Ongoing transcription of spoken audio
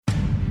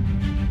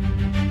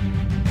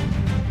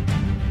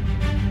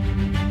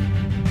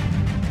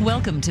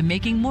Welcome to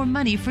Making More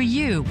Money for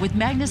You with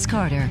Magnus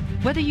Carter.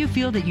 Whether you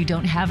feel that you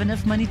don't have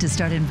enough money to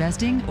start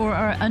investing or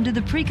are under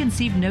the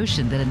preconceived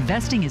notion that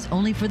investing is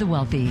only for the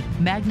wealthy,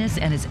 Magnus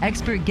and his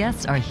expert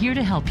guests are here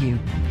to help you.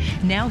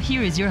 Now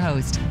here is your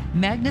host,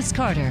 Magnus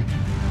Carter.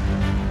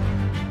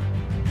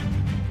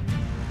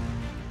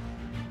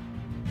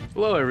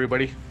 Hello,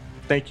 everybody.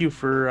 Thank you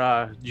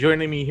for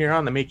joining me here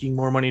on the Making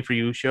More Money for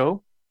You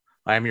show.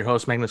 I am your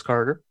host, Magnus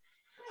Carter.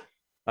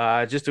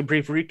 Just a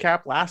brief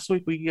recap. Last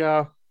week,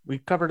 we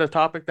covered a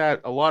topic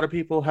that a lot of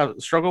people have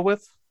struggled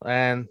with,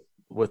 and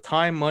with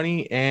time,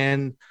 money,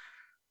 and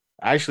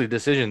actually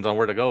decisions on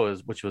where to go,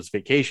 which was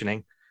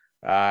vacationing.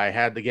 I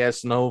had the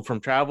guests know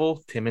from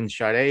travel, Tim and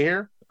Sade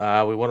here.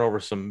 We went over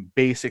some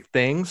basic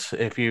things.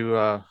 If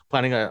you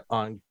planning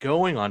on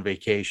going on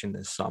vacation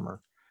this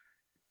summer,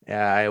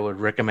 I would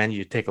recommend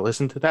you take a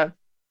listen to that.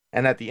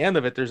 And at the end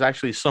of it, there's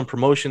actually some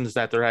promotions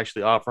that they're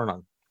actually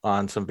offering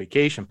on some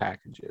vacation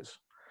packages.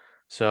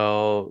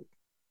 So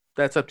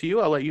that's up to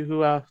you. I'll let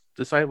you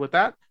decide with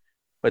that.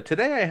 But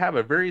today I have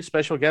a very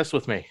special guest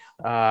with me.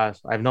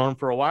 I've known him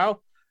for a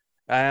while,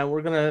 and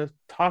we're going to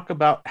talk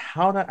about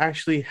how to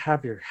actually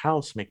have your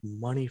house make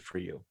money for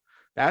you.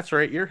 That's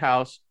right, your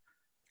house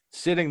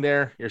sitting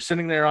there. You're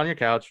sitting there on your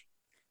couch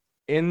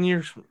in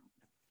your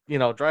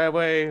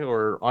driveway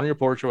or on your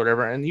porch or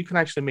whatever, and you can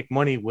actually make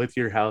money with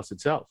your house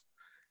itself.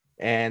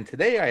 And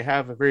today I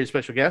have a very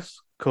special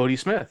guest, Cody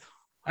Smith.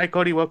 Hi,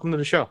 Cody. Welcome to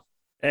the show.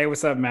 Hey,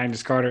 what's up,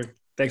 Magnus Carter?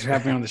 Thanks for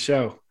having me on the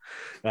show.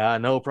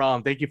 No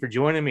problem. Thank you for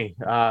joining me.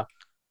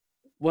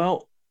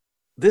 Well,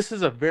 this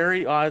is a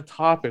very odd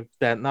topic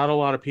that not a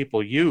lot of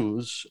people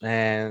use,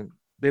 and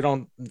they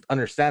don't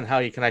understand how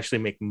you can actually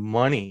make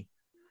money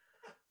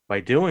by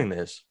doing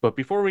this. But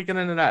before we get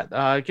into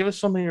that, give us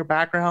some of your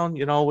background.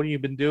 What have you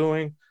been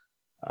doing?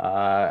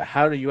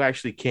 How do you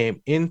actually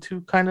came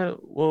into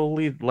we'll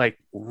lead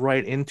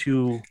right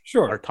into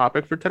our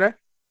topic for today?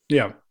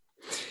 Yeah.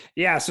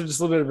 So just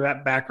a little bit of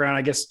that background,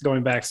 I guess,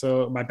 going back.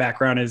 So my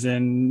background is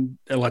in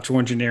electrical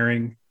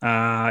engineering.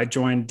 I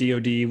joined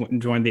DOD, went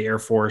and joined the Air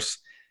Force,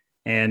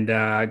 and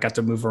got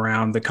to move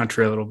around the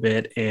country a little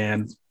bit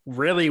and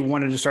really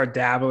wanted to start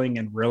dabbling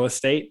in real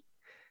estate.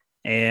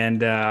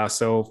 And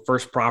so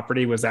first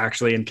property was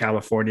actually in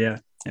California.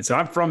 And so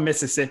I'm from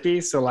Mississippi.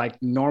 So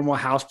normal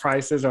house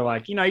prices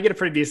are you get a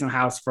pretty decent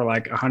house for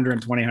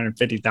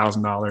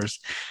 $120,000,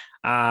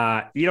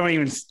 $150,000.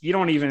 You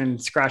don't even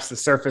scratch the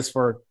surface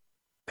for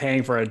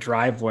paying for a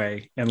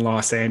driveway in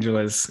Los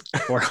Angeles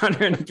for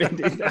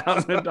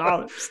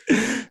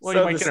 $150,000. Well,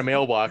 you might get a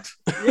mailbox.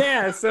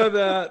 Yeah. So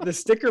the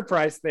sticker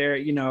price there,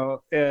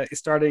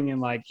 starting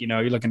in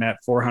you're looking at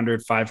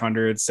 $400,000,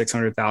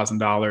 $500,000,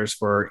 $600,000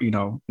 for,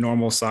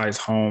 normal size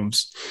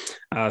homes.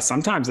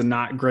 Sometimes in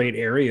not great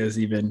areas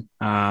even.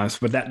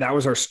 But that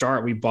was our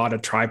start. We bought a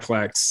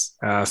triplex.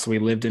 So we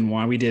lived in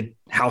one. We did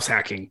house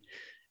hacking.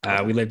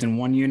 We lived in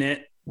one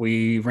unit.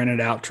 We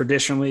rented out 2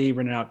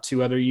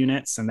 other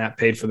units, and that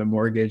paid for the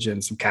mortgage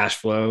and some cash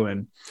flow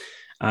and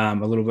a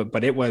little bit.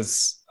 But it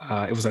was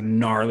a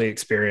gnarly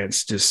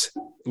experience, just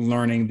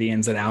learning the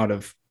ins and out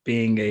of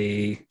being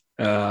I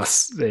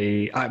always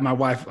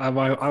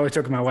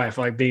joke with my wife,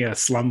 like being a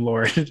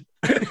slumlord.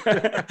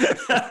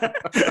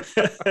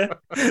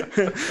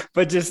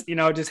 But just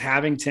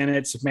having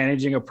tenants,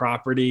 managing a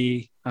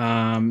property,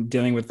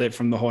 dealing with it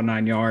from the whole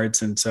 9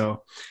 yards. And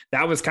so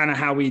that was kind of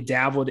how we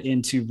dabbled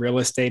into real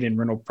estate and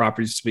rental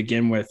properties to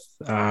begin with.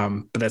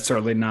 But that's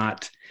certainly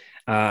not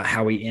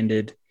how we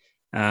ended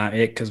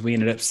it, because we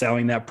ended up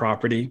selling that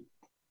property.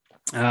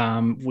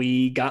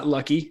 We got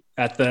lucky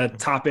at the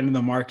top end of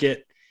the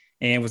market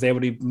and was able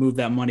to move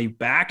that money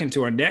back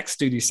into our next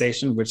duty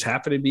station, which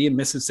happened to be in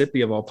Mississippi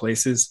of all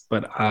places,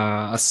 but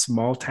a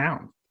small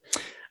town,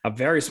 a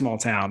very small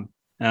town.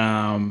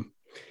 And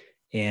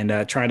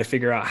trying to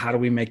figure out how do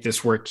we make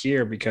this work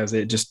here, because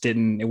it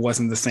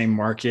wasn't the same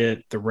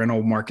market. The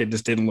rental market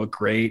just didn't look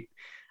great.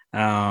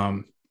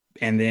 And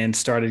then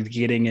started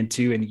getting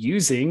into and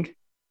using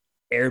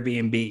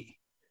Airbnb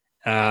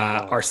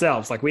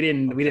ourselves. We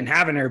didn't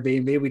have an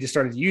Airbnb. We just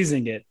started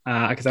using it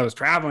because I was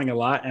traveling a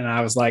lot, and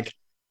I was like,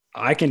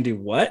 I can do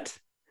what?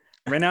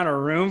 Rent out a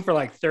room for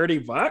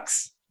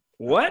 $30?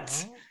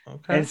 What? Oh,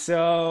 okay. And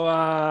so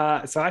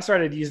I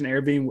started using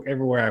Airbnb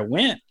everywhere I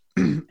went,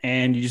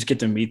 and you just get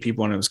to meet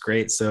people, and it was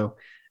great. So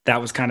that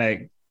was kind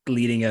of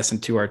leading us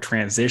into our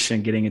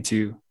transition, getting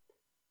into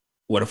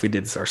what if we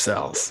did this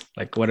ourselves?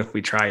 What if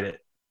we tried it?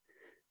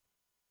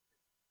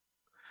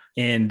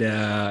 And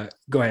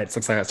go ahead.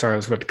 Sorry, I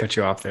was about to cut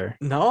you off there.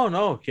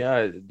 No.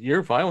 Yeah,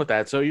 you're fine with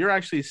that. So you're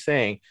actually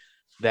saying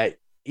that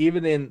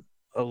even in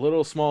a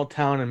little small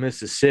town in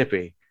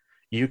Mississippi,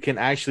 you can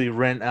actually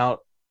rent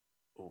out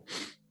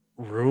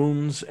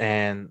rooms,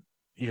 and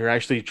you're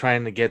actually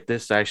trying to get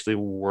this to actually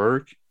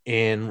work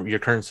in your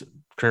current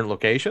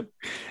location?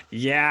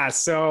 Yeah.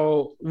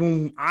 So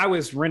when I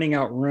was renting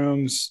out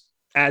rooms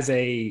as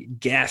a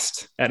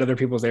guest at other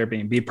people's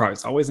Airbnb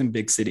properties, always in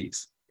big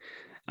cities.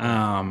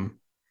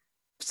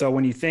 So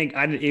when you think,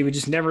 it would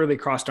just never really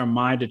crossed our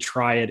mind to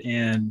try it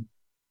in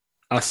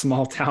a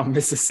small town,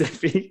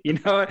 Mississippi. You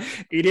know,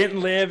 you didn't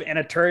live in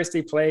a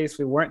touristy place.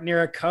 We weren't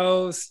near a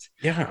coast.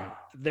 Yeah.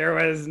 There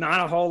was not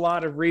a whole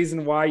lot of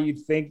reason why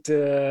you'd think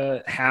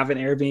to have an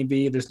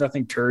Airbnb. There's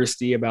nothing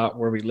touristy about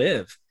where we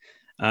live.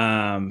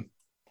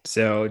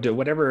 So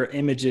whatever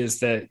images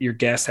that your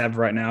guests have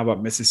right now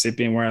about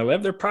Mississippi and where I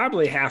live, they're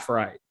probably half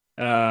right.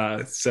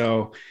 But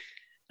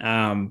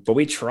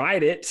we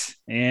tried it,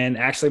 and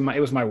actually it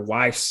was my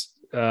wife's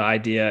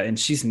idea, and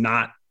she's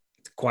not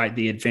quite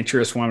the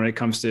adventurous one when it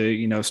comes to,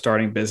 you know,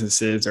 starting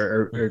businesses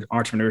or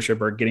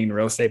entrepreneurship or getting into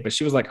real estate. But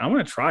she was like, I'm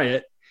going to try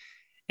it.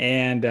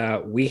 And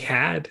we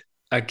had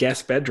a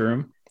guest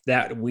bedroom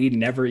that we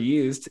never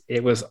used.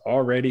 It was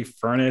already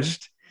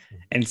furnished.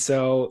 And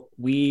so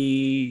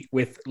we,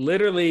 with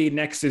literally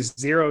next to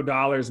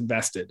 $0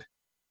 invested,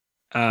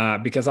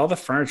 because all the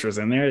furniture is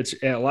in there.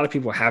 A lot of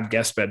people have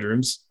guest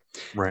bedrooms.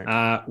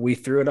 Right. We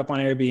threw it up on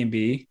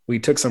Airbnb. We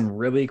took some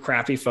really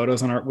crappy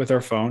photos with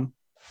our phone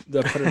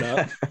to put it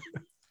up.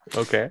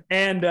 Okay.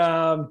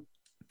 And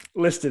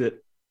listed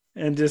it,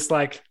 and just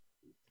like,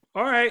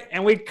 all right.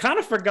 And we kind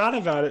of forgot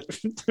about it,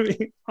 to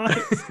be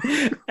honest.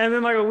 And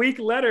then like a week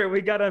later,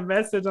 we got a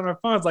message on our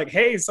phones like,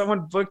 hey,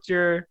 someone booked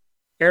your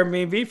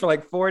Airbnb for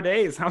like 4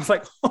 days. I was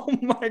like, oh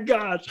my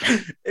gosh,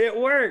 it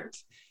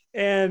worked.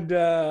 And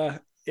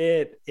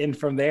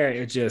from there,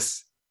 it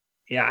just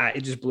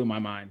blew my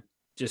mind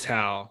just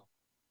how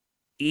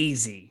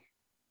easy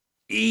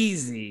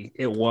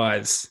it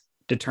was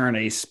to turn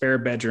a spare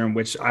bedroom,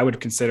 which I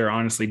would consider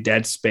honestly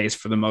dead space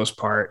for the most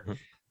part,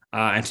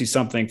 into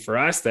something for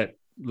us that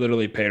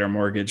literally paid our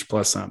mortgage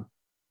plus some.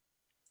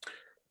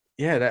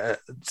 Yeah.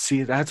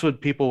 That's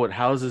what people with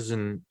houses,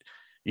 and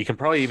you can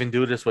probably even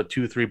do this with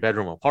 2-3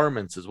 bedroom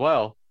apartments as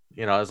well.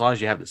 You know, as long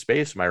as you have the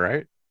space. Am I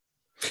right?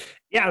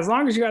 Yeah. As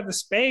long as you have the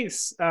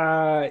space,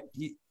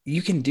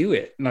 you can do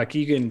it. Like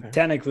you can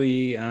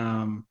technically,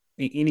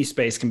 any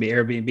space can be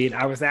Airbnb.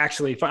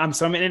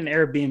 I'm in an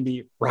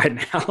Airbnb right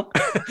now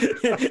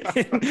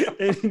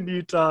in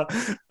Utah,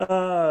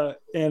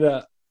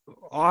 and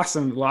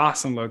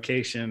awesome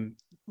location,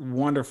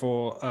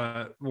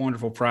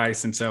 wonderful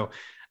price. And so,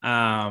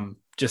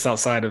 just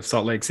outside of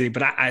Salt Lake City,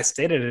 but I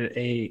stayed at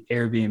a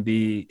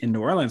Airbnb in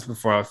New Orleans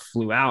before I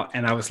flew out.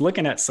 And I was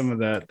looking at some of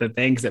the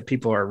things that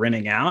people are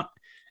renting out.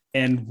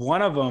 And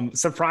one of them,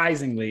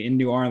 surprisingly, in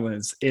New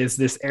Orleans is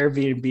this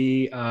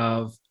Airbnb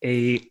of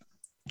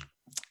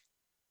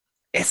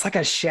it's like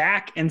a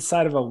shack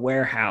inside of a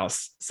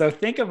warehouse. So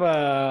think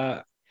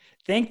that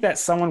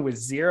someone with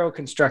zero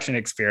construction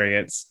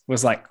experience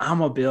was like, I'm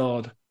gonna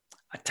build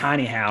a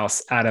tiny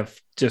house out of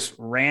just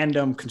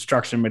random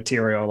construction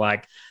material,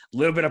 like a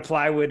little bit of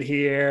plywood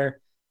here,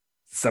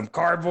 some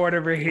cardboard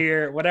over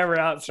here, whatever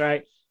else,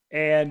 right?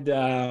 And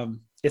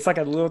it's like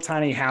a little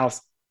tiny house,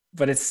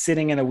 but it's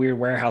sitting in a weird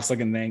warehouse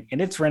looking thing, and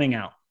it's renting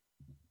out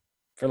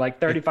for like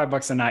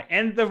 $35 a night.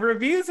 And the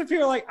reviews of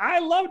people are like, I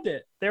loved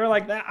it. They were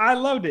like, that I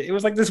loved it. It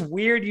was like this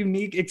weird,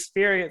 unique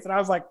experience. And I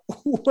was like,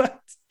 what?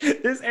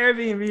 This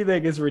Airbnb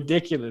thing is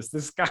ridiculous.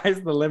 The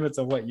sky's the limits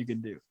of what you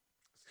can do.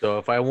 So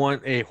if I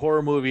want a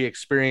horror movie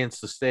experience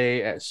to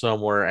stay at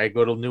somewhere, I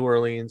go to New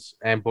Orleans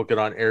and book it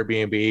on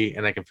Airbnb,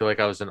 and I can feel like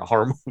I was in a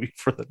horror movie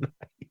for the night.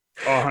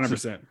 Oh,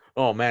 100%.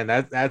 Oh man,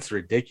 that's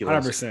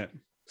ridiculous. 100%.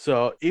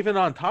 So even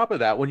on top of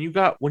that, when you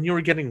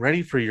were getting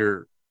ready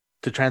to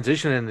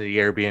transition into the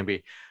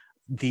Airbnb,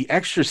 the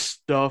extra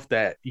stuff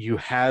that you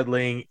had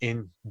laying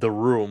in the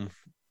room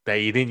that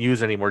you didn't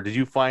use anymore, did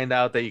you find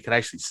out that you could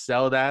actually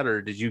sell that,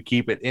 or did you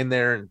keep it in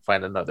there and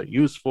find another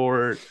use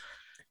for it?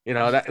 You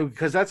know, that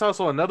because that's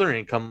also another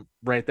income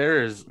right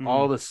there, is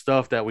all the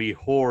stuff that we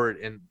hoard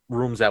in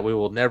rooms that we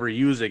will never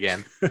use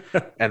again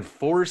and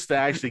forced to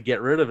actually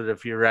get rid of it.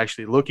 If you're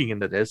actually looking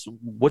into this,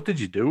 what did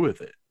you do with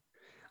it?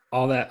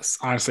 All that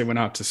honestly went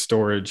out to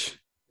storage.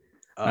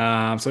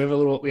 So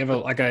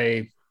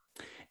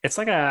it's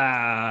like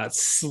a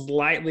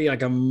slightly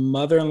like a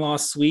mother-in-law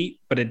suite,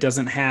 but it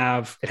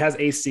has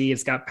AC,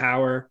 it's got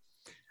power.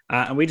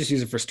 And we just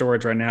use it for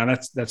storage right now. And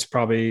that's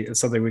probably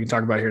something we can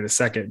talk about here in a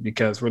second,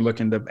 because we're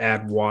looking to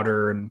add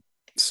water and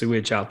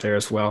sewage out there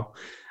as well.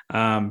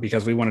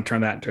 Because we want to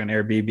turn that into an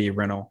Airbnb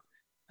rental.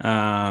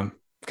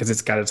 Because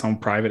it's got its own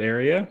private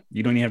area.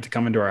 You don't even have to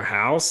come into our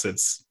house.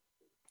 It's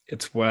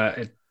what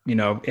it, you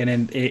know, and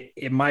then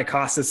it might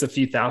cost us a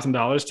few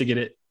 $1,000s to get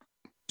it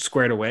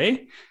squared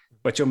away,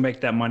 but you'll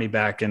make that money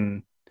back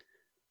in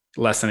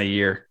less than a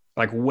year,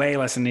 like way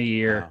less than a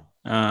year.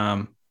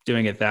 Wow.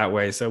 Doing it that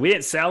way. So we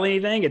didn't sell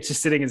anything. It's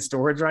just sitting in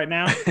storage right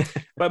now.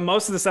 But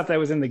most of the stuff that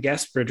was in the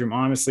guest bedroom,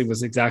 honestly,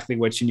 was exactly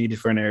what you needed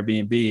for an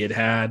Airbnb. It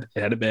had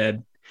a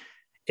bed,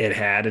 it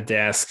had a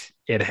desk,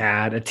 it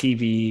had a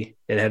TV,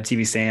 it had a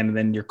TV stand, and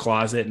then your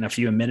closet and a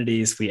few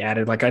amenities. We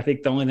added, like, I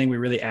think the only thing we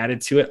really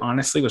added to it,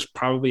 honestly, was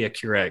probably a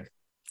Keurig.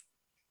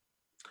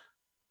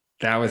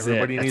 That was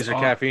Everybody needs their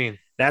caffeine.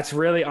 That's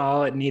really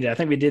all it needed. I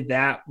think we did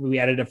that. We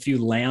added a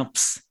few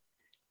lamps.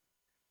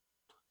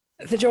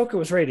 The Joker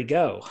was ready to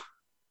go.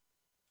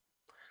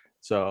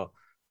 So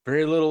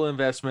very little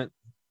investment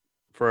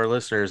for our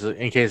listeners,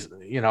 in case,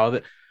 you know,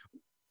 that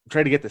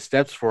try to get the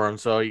steps for them.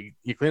 So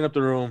you clean up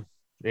the room,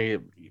 they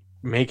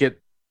make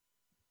it.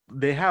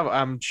 They have,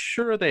 I'm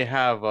sure they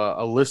have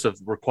a list of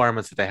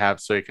requirements that they have,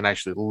 so you can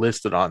actually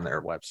list it on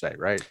their website,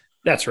 right?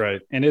 That's right.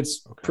 And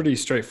it's pretty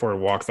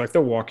straightforward walks. Like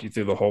they'll walk you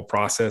through the whole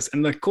process.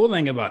 And the cool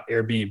thing about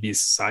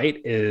Airbnb's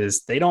site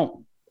is they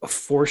don't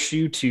force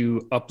you to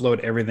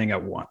upload everything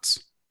at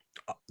once.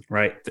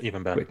 Right.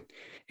 Even better.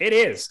 It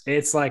is.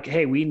 It's like,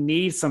 hey, we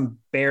need some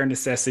bare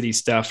necessity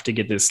stuff to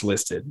get this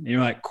listed. And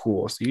you're like,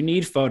 cool. So you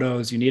need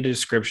photos, you need a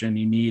description,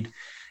 you need,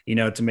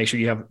 to make sure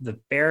you have the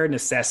bare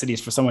necessities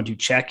for someone to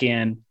check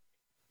in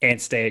and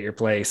stay at your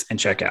place and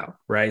check out.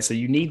 Right. So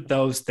you need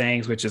those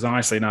things, which is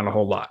honestly not a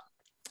whole lot.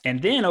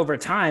 And then over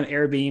time,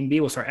 Airbnb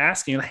will start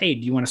asking you, hey,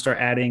 do you want to start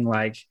adding,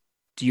 like,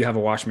 do you have a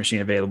washing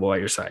machine available at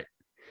your site?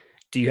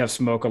 Do you have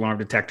smoke alarm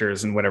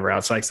detectors and whatever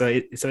else? Like, so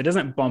it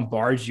doesn't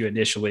bombard you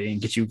initially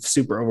and get you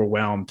super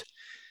overwhelmed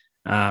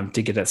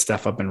to get that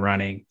stuff up and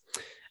running.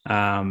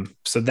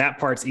 So that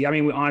part's,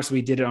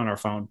 we did it on our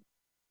phone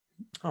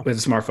with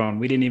a smartphone.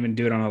 We didn't even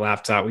do it on a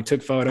laptop. We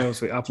took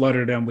photos, we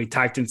uploaded them, we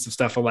typed in some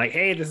stuff like,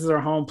 hey, this is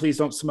our home. Please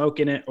don't smoke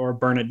in it or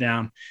burn it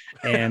down.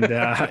 And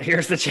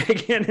here's the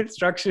check-in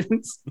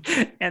instructions.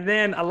 And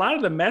then a lot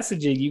of the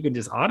messaging you can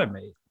just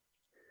automate.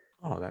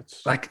 Oh,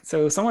 that's like,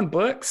 so someone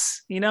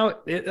books, the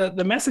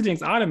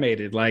messaging's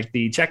automated, like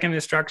the check-in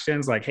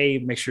instructions, like, hey,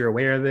 make sure you're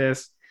aware of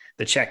this.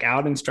 The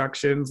checkout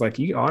instructions, like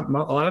a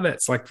lot of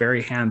that's like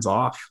very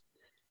hands-off,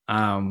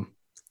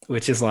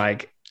 which is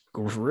like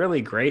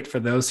really great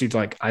for those who's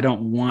like, I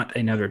don't want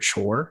another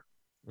chore,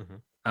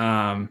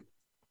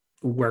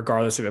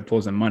 regardless if it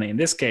pulls in money. In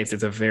this case,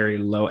 it's a very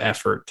low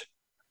effort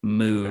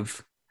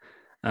move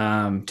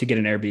to get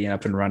an Airbnb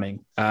up and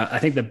running. I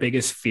think the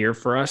biggest fear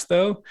for us,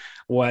 though,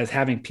 was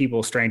having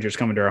strangers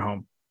come into our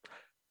home.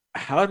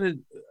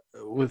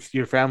 With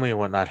your family and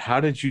whatnot,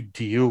 how did you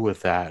deal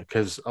with that?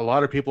 Because a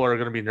lot of people are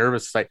going to be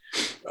nervous. It's like,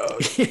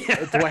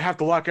 do I have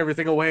to lock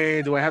everything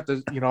away? Do I have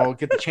to,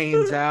 get the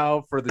chains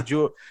out for the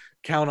jewel?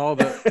 Count all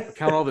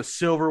the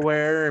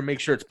silverware and make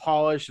sure it's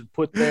polished and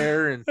put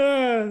there, and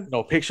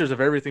pictures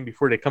of everything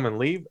before they come and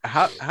leave.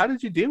 How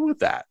did you deal with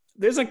that?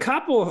 There's a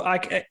couple,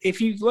 like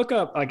if you look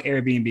up like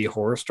Airbnb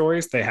horror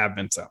stories, they have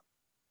been some.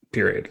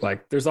 Period.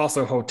 Like there's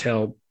also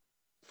hotel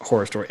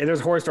horror story, and there's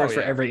horror stories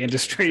for every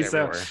industry.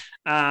 So,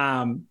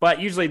 but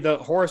usually the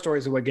horror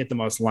stories are what get the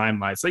most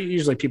limelight. So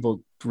usually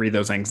people read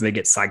those things and they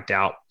get psyched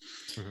out.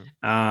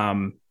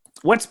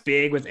 What's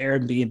big with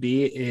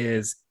Airbnb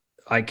is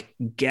like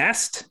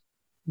guests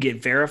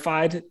get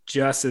verified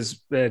just as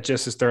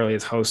thoroughly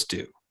as hosts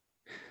do,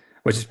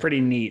 which is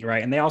pretty neat,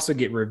 right? And they also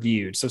get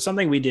reviewed. So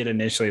something we did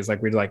initially is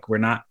like we're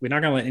not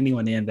going to let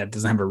anyone in that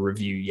doesn't have a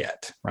review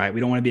yet, right? We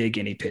don't want to be a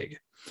guinea pig.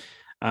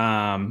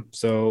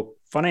 So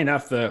funny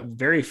enough, the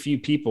very few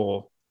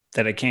people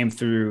that came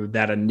through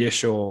that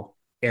initial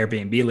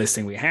Airbnb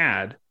listing we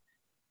had,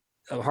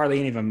 hardly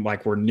any of them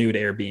were new to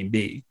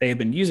Airbnb. They had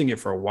been using it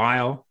for a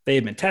while. They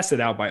had been tested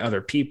out by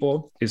other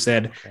people who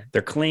said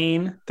they're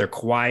clean, they're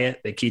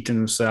quiet, they keep to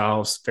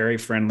themselves, very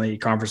friendly,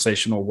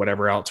 conversational,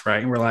 whatever else,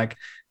 right? And we're like,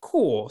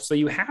 cool. So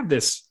you have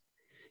this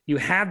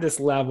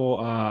level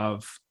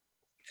of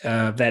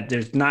that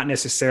there's not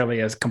necessarily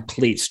a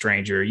complete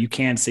stranger. You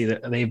can see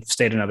that they've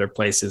stayed in other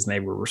places and they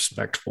were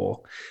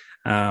respectful.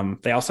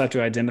 They also have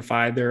to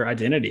identify their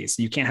identities.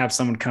 You can't have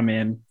someone come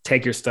in,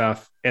 take your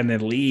stuff, and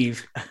then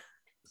leave.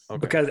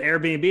 Because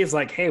Airbnb is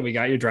like, hey, we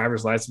got your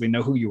driver's license. We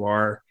know who you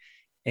are.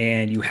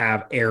 And you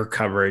have air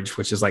coverage,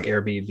 which is like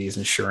Airbnb's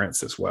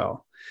insurance as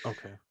well.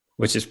 Okay.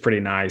 Which is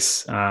pretty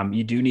nice.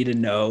 You do need to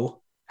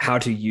know how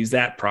to use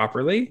that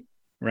properly,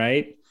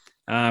 right?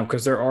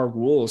 Because there are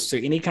rules. So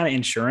any kind of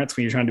insurance,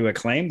 when you're trying to do a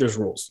claim, there's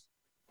rules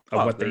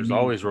of what there's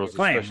always rules,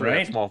 claim,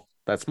 right?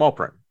 That small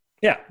print.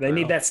 Yeah, they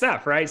need that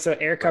stuff, right? So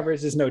air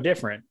coverage is no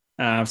different.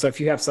 So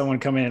if you have someone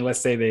come in and let's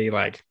say they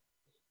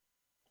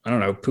I don't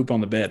know, poop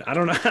on the bed. I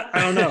don't know.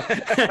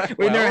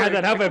 We've never had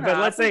that happen, but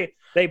let's say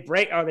they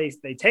break or they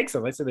take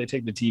some. Let's say they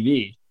take the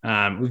TV.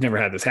 We've never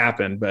had this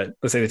happen, but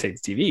let's say they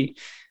take the TV.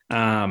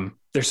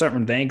 There's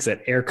certain things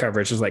that air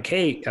coverage is like,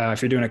 hey,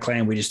 if you're doing a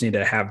claim, we just need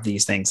to have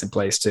these things in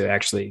place to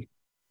actually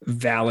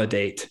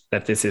validate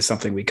that this is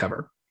something we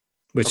cover,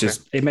 which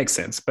is, it makes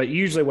sense. But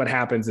usually what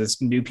happens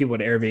is new people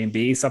to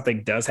Airbnb,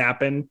 something does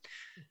happen,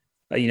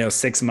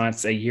 6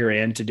 months, a year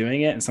into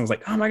doing it. And someone's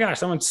like, oh my gosh,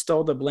 someone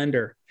stole the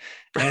blender.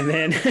 And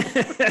then,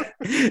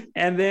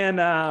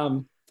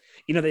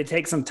 they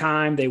take some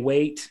time, they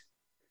wait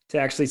to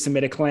actually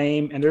submit a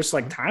claim. And there's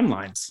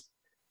timelines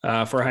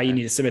for how you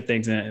need to submit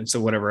things and so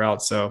whatever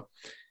else. So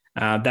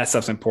that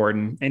stuff's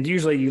important. And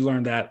usually you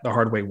learn that the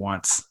hard way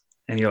once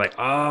and you're like,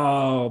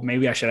 oh,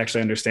 maybe I should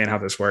actually understand how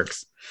this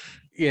works.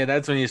 Yeah.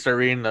 That's when you start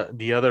reading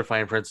the other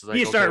fine prints.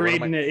 You start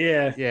reading it.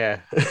 Yeah.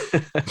 Yeah.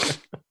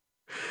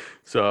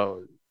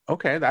 So,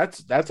 okay.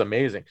 That's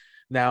amazing.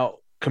 Now,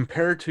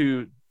 compared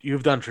to,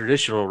 you've done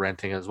traditional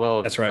renting as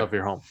well. That's right. Of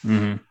your home.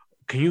 Mm-hmm.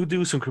 Can you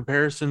do some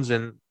comparisons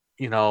and,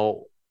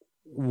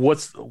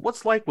 what's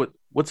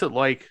it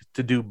like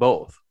to do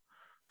both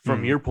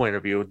from your point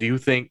of view? Do you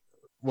think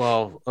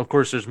well, of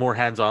course, there's more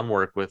hands-on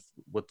work with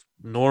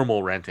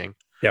normal renting,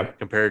 Yep.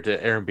 compared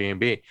to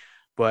Airbnb.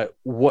 But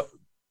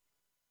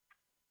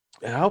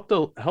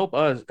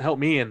help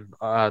me and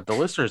the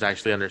listeners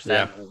actually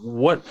understand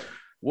what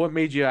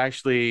made you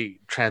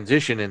actually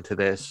transition into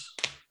this,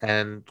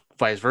 and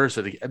vice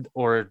versa,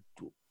 or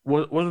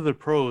what are the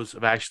pros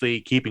of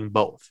actually keeping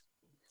both?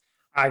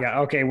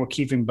 We're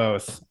keeping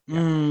both.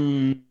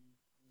 Here,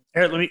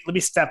 let me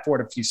step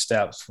forward a few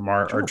steps from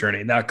our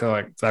journey. That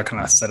kind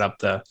of set up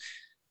the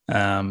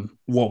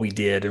what we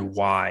did and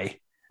why.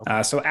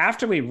 So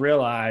after we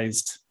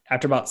realized,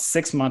 after about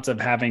 6 months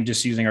of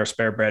using our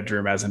spare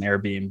bedroom as an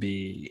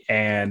Airbnb,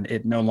 and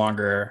it no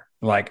longer,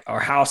 like, our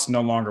house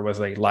no longer was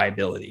a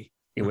liability.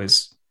 It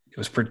was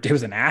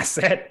an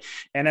asset,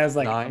 and I was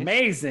like, nice.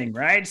 Amazing,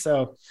 right?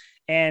 So,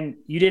 and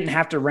you didn't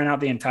have to rent out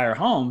the entire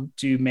home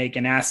to make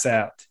an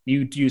asset.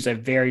 You use a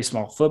very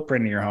small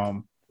footprint in your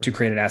home to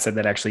create an asset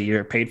that actually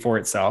either paid for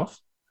itself,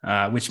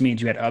 which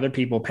means you had other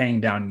people paying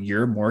down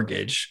your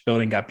mortgage,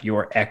 building up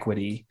your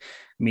equity,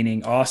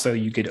 meaning also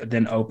you could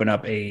then open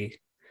up a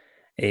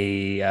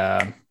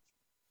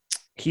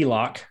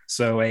HELOC,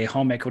 so a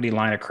home equity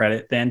line of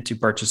credit, then to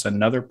purchase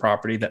another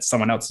property that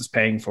someone else is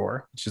paying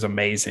for, which is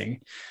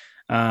amazing.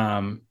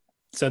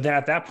 So then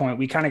at that point,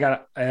 we kind of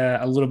got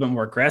a little bit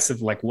more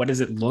aggressive. Like, what does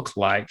it look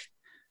like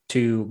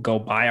to go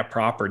buy a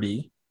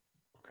property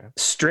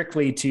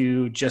strictly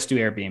to just do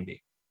Airbnb?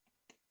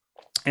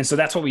 And so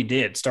that's what we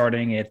did,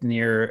 starting at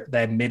near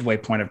that midway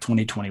point of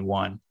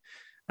 2021.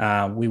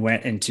 We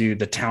went into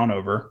the town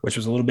over, which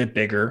was a little bit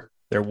bigger.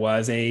 There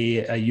was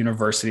a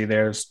university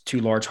there. There's 2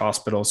 large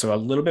hospitals. So a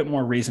little bit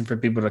more reason for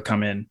people to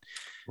come in.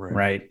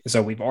 Right.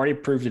 So we've already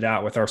proved it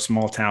out with our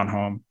small town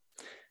home.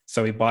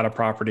 So we bought a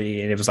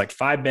property, and it was like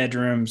 5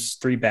 bedrooms,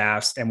 3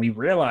 baths. And we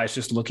realized,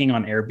 just looking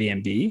on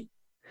Airbnb,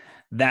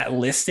 that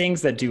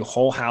listings that do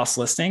whole house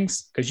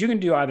listings, because you can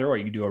do either or.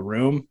 You can do a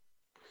room,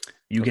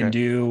 you can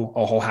do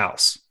a whole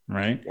house,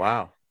 right?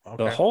 Wow.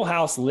 Okay. The whole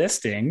house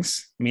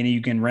listings, meaning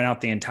you can rent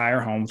out the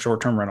entire home,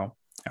 short-term rental,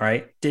 all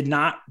right, did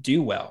not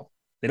do well.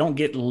 They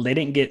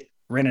didn't get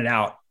rented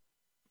out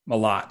a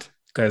lot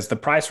because the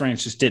price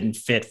range just didn't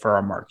fit for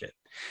our market.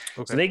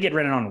 Okay. So they get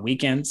rented on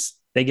weekends.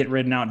 They get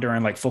rented out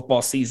during like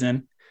football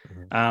season,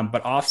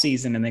 but off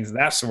season and things of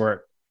that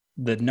sort,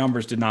 the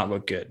numbers did not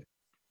look good,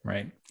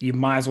 right? You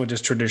might as well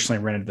just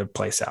traditionally rented the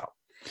place out.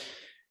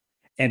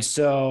 And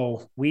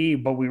so we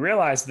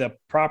realized the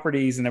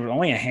properties, and there was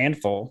only a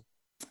handful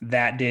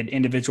that did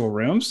individual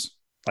rooms,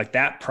 like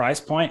that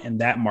price point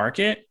and that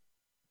market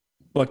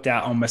booked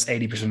out almost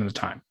 80% of the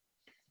time.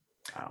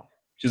 Wow.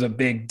 Which is a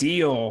big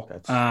deal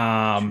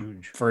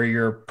for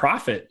your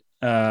profit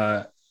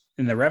and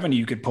the revenue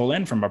you could pull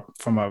in from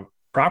a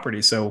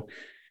property. So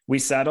we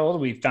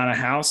settled, we found a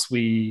house,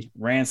 we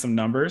ran some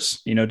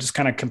numbers, just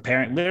kind of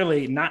comparing,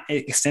 literally not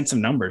extensive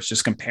numbers,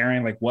 just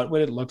comparing, like, what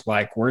would it look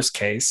like worst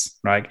case,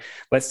 right?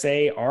 Let's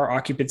say our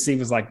occupancy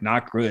was like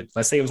not good.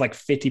 Let's say it was like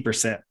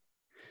 50%,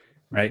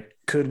 right?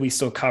 Could we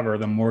still cover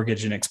the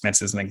mortgage and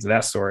expenses and things of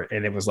that sort?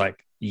 And it was like,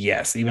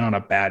 yes, even on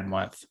a bad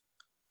month,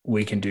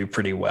 we can do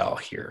pretty well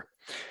here.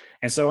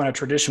 And so in a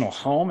traditional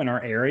home in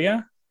our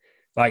area,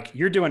 like,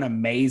 you're doing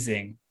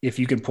amazing if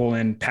you can pull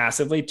in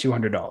passively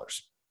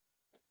 $200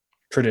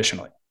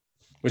 traditionally,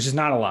 which is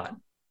not a lot.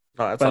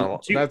 No, that's not a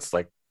lot. That's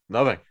like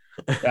nothing.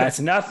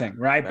 That's nothing,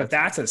 right? But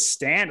that's a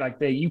stand. Like,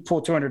 you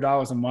pull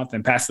 $200 a month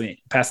in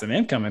passive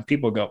income, and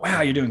people go,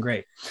 "Wow, you're doing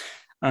great."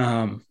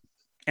 And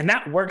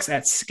that works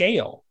at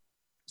scale.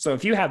 So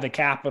if you have the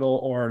capital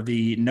or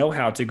the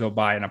know-how to go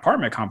buy an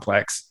apartment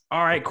complex,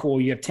 all right,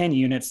 cool. You have 10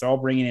 units. They're all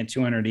bringing in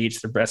 200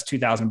 each. That's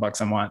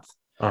 $2,000 a month.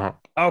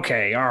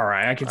 Okay. All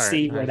right. I can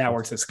see where that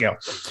works at scale.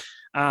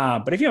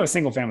 But if you have a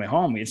single family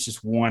home, it's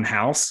just one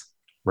house.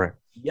 Right.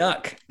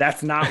 Yuck.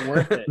 That's not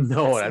worth it.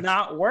 No, that's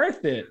not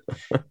worth it.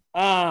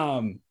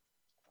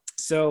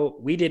 So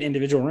we did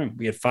individual room.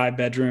 We had 5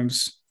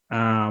 bedrooms.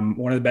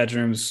 One of the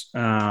bedrooms,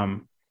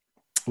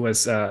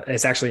 was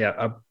it's actually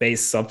a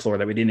base subfloor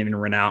that we didn't even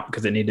rent out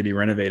because it needed to be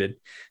renovated.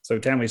 So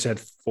technically we just had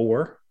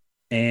 4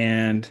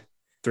 and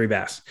 3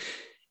 baths,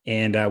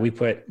 and we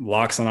put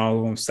locks on all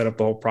of them, set up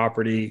the whole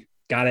property,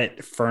 got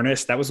it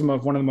furnished. That was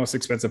one of the most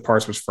expensive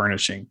parts, was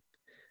furnishing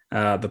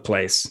the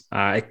place.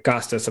 It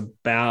cost us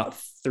about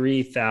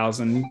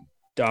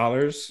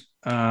 $3,000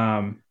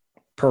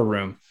 per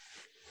room,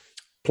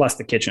 plus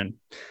the kitchen,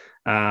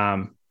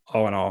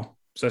 all in all.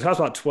 So it cost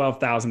about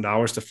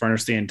 $12,000 to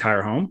furnish the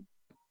entire home,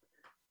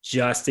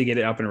 just to get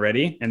it up and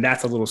ready. And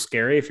that's a little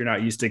scary if you're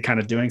not used to kind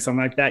of doing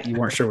something like that. You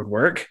weren't sure would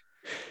work.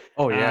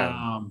 Oh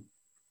yeah.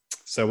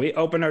 So we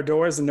opened our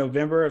doors in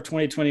November of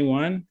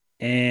 2021.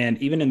 And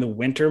even in the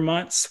winter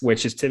months,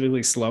 which is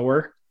typically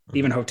slower,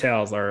 even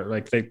hotels are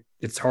like,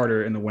 it's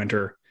harder in the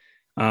winter,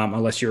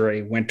 unless you're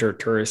a winter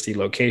touristy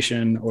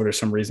location or there's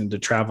some reason to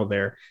travel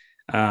there.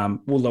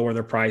 We'll lower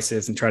their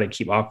prices and try to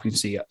keep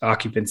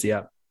occupancy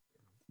up.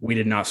 We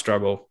did not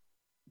struggle.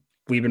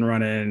 We've been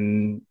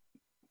running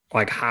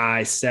like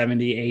high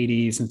 70,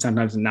 80s, and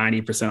sometimes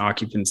 90%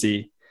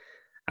 occupancy.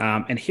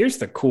 And here's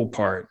the cool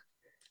part.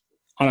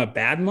 On a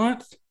bad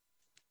month,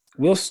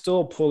 we'll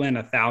still pull in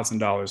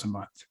 $1,000 a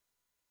month.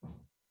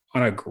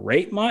 On a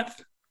great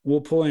month,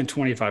 we'll pull in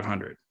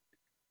 $2,500.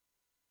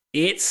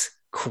 It's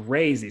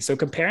crazy. So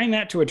comparing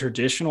that to a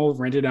traditional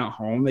rented out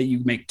home that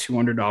you make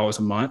 $200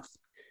 a month,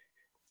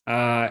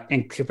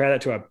 and compare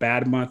that to a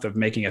bad month of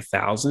making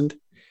 $1,000,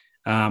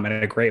 and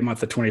a great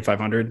month of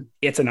 $2,500,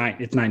 it's a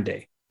 9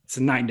 day. It's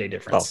a 9 day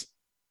difference.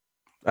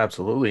 Oh,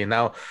 absolutely. And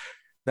now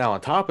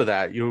on top of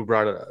that, you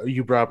brought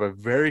up a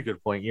very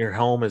good point. Your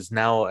home is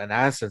now an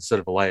asset instead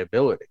of a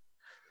liability.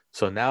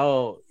 So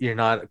now you're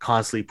not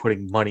constantly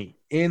putting money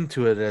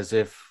into it as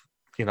if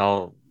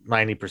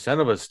 90%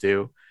 of us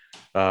do,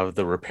 of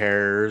the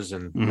repairs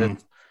and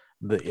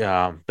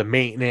the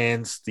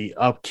maintenance, the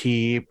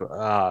upkeep,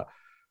 the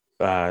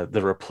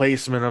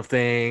replacement of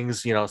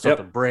things,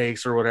 something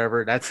breaks or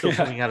whatever. That's still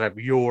coming out of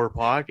your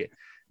pocket.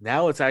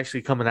 Now it's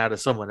actually coming out of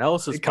someone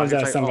else's. It comes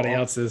out of somebody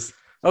else's.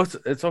 Oh,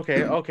 it's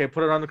okay. Okay,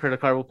 put it on the credit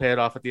card. We'll pay it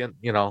off at the end.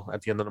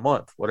 At the end of the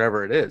month,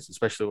 whatever it is.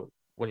 Especially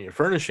when you're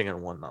furnishing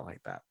and whatnot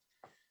like that.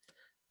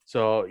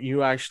 So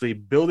you actually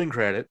building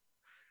credit.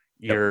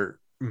 You're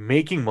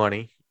making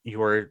money.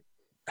 You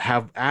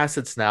have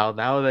assets now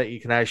that you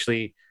can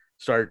actually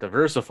start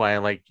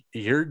diversifying, like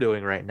you're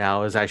doing right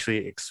now, is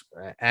actually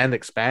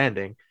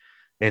expanding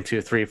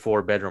into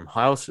 3-4 bedroom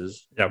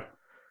houses. Yep.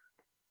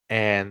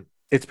 And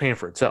it's paying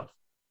for itself.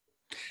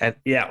 And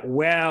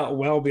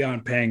well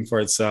beyond paying for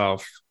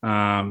itself.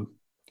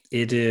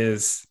 It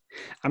is,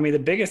 the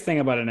biggest thing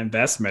about an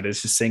investment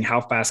is just seeing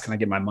how fast can I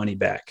get my money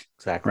back.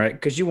 Exactly. Right.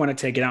 Because you want to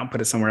take it out and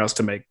put it somewhere else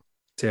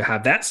to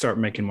have that start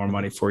making more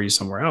money for you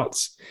somewhere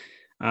else.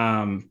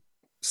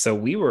 So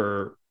we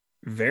were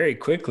very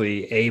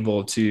quickly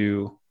able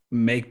to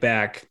make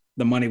back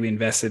the money we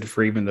invested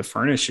for even the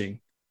furnishing.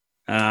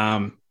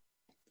 And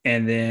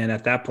then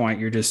at that point,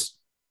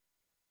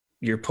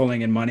 you're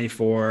pulling in money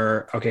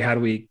for, okay, how do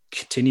we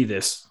continue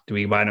this? Do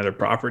we buy another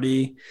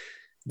property?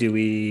 Do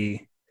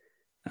we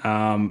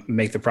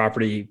make the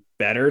property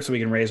better so we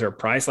can raise our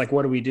price? Like,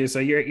 what do we do? So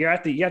you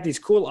have these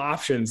cool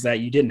options that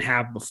you didn't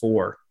have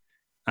before.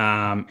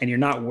 And you're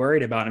not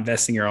worried about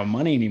investing your own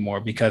money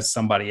anymore because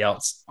somebody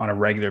else on a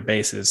regular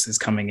basis is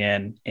coming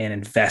in and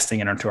investing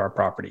it into our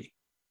property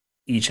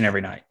each and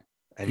every night.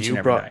 And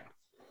you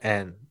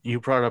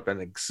brought up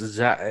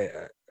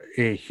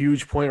a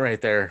huge point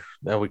right there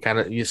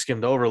that you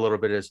skimmed over a little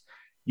bit, is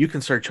you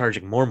can start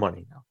charging more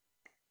money now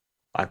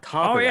on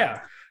top of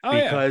that.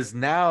 Because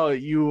now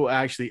you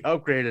actually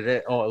upgraded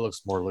it. Oh, it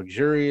looks more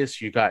luxurious.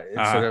 You got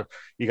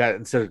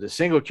instead of the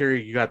single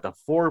Keurig, you got the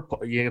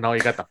you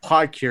got the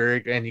pod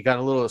Keurig, and you got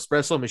a little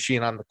espresso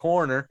machine on the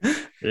corner.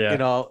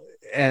 Yeah.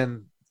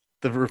 And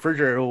the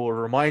refrigerator will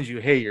remind you,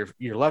 hey,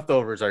 your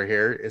leftovers are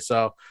here.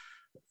 So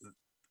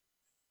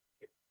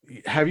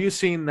have you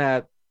seen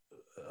that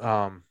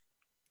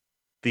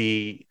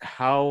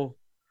how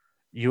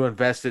you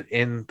invested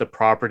in the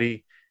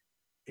property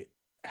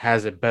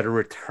has a better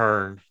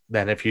return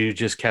than if you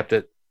just kept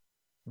it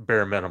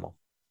bare minimum?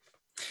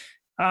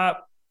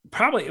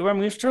 Probably.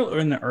 We're still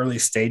in the early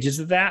stages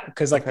of that,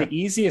 because the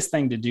easiest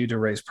thing to do to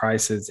raise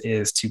prices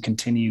is to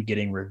continue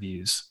getting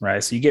reviews,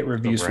 right? So you get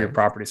reviews for your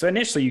property. So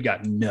initially you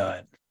got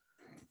none.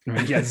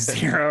 You got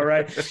zero,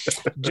 right?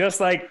 Just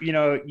like,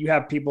 you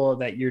have people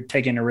that you're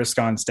taking a risk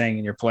on staying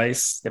in your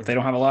place. If they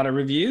don't have a lot of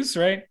reviews,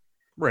 right?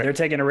 They're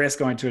taking a risk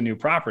going to a new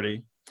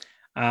property.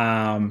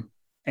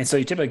 And so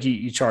you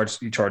typically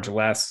charge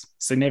less,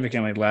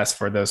 significantly less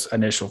for those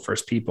initial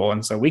first people.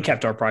 And so we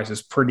kept our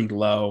prices pretty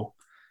low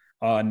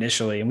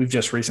initially, and we've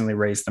just recently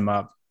raised them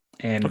up.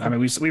 And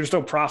we were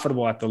still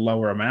profitable at the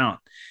lower amount.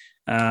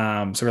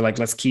 So we're like,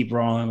 let's keep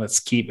rolling. Let's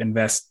keep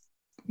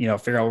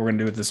figure out what we're going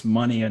to do with this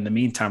money. In the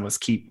meantime, let's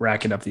keep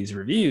racking up these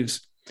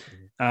reviews.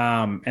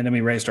 And then we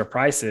raised our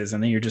prices,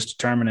 and then you're just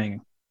determining,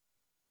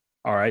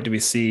 all right, do we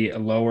see a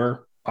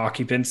lower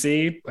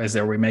occupancy?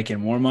 Are we making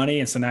more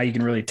money? And so now you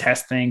can really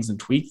test things and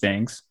tweak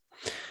things.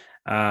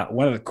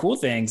 One of the cool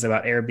things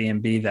about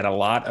Airbnb that a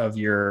lot of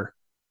your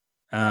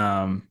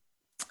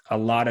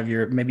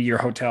maybe your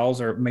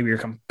hotels or maybe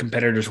your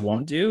competitors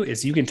won't do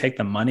is you can take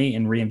the money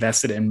and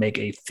reinvest it and make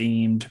a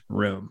themed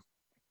room.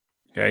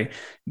 Okay,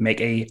 make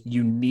a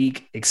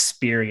unique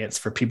experience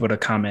for people to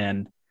come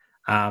in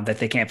that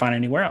they can't find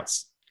anywhere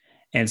else.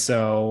 And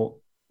so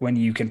when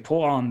you can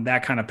pull on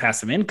that kind of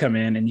passive income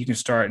in, and you can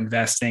start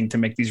investing to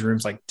make these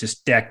rooms, like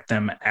just deck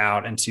them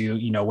out into,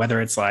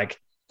 whether it's like,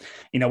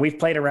 we've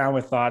played around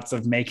with thoughts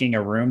of making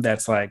a room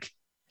that's like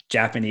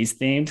Japanese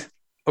themed.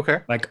 Okay.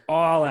 Like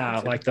all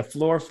out, like the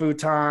floor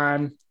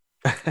futon,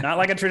 not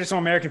like a traditional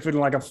American futon,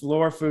 like a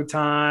floor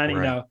futon,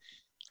 Right.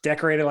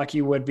 Decorated like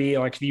you would be,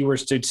 like if you were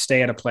to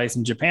stay at a place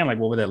in Japan, like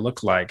what would it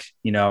look like?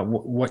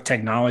 What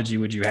technology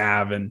would you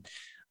have, and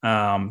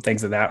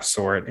things of that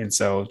sort. And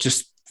so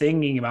just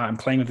thinking about and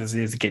playing with this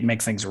it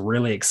makes things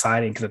really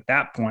exciting, because at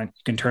that point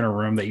you can turn a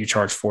room that you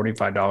charge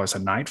 $45 a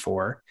night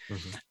for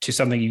to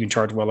something you can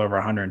charge well over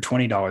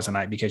 $120 a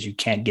night, because you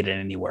can't get it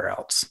anywhere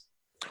else.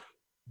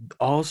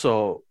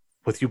 Also,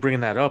 with you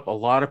bringing that up, a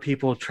lot of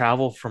people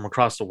travel from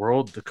across the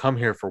world to come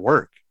here for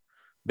work.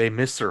 They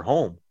miss their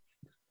home.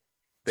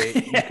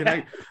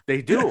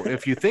 They do.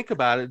 If you think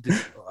about it,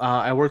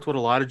 I worked with a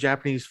lot of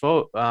Japanese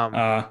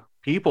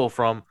people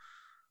from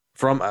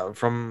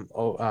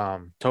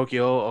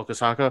Tokyo,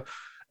 Osaka,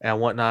 and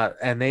whatnot,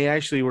 and they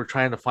actually were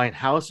trying to find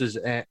houses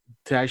to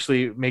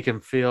actually make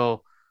them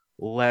feel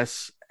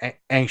less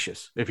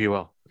anxious, if you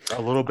will,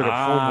 a little bit of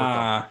home with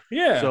them.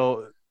 Yeah.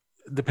 So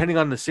depending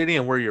on the city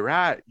and where you're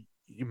at,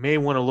 you may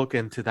want to look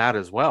into that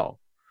as well,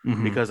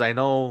 because I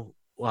know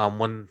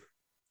when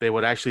they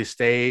would actually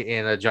stay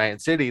in a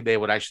giant city, they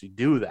would actually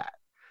do that,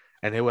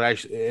 and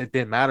it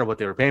didn't matter what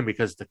they were paying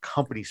because the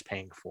company's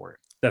paying for it.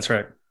 That's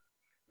right.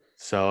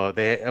 So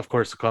of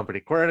course, the company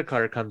credit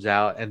card comes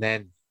out, and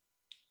then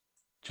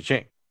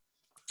cha-ching.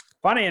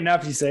 Funny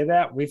enough, you say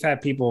that. We've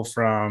had people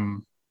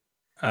from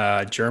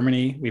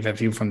Germany. We've had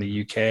people from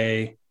the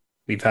UK.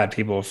 We've had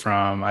people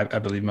from, I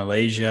believe,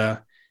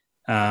 Malaysia.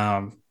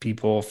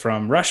 People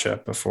from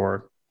Russia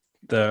before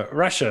the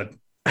Russia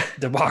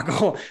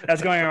debacle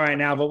that's going on right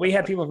now. But we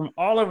had people from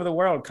all over the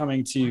world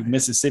coming to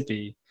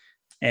Mississippi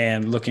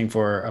and looking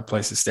for a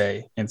place to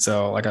stay. And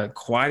so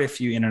quite a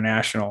few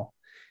international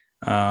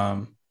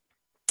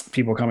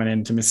people coming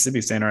into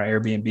Mississippi, staying in our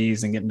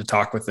Airbnbs and getting to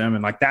talk with them.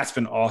 And that's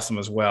been awesome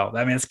as well.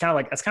 I mean, it's kind of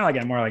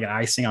like more like an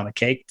icing on the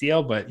cake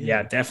deal, but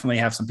yeah, definitely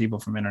have some people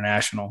from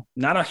international,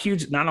 not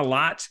a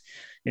lot.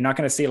 You're not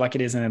going to see it like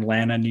it is in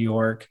Atlanta, New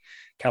York,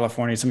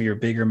 California, some of your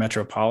bigger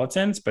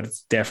metropolitans, but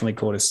it's definitely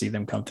cool to see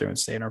them come through and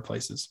stay in our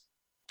places.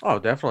 Oh,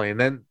 definitely. And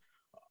then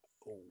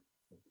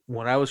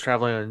when I was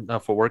traveling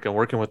for work and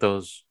working with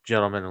those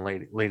gentlemen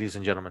and ladies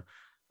and gentlemen,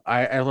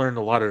 I learned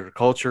a lot of their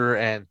culture,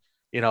 and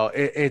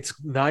it's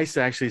nice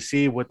to actually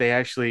see what they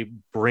actually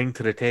bring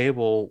to the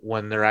table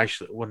when they're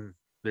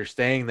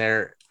staying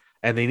there,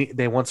 and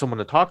they want someone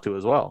to talk to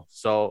as well.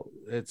 So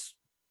it's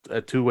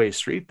a two-way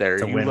street there.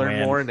 You win-win.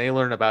 Learn more and they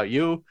learn about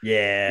you.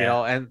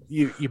 Yeah. And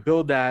you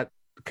build that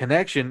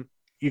connection.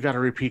 You got a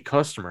repeat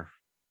customer.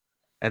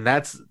 And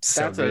that's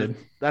a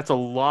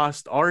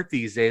lost art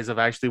these days of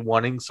actually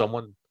wanting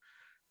someone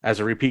as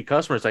a repeat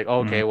customer. It's like,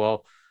 okay,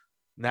 well,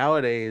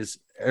 nowadays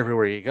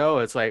everywhere you go,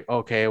 it's like,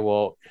 okay,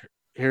 well,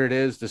 here it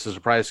is. This is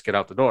a price. Get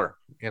out the door.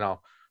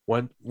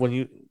 When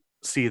you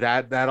see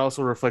that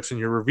also reflects in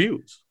your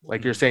reviews.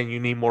 Like you're saying, you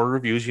need more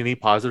reviews. You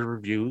need positive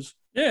reviews.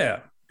 Yeah.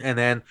 And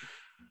then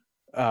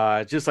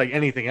just like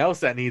anything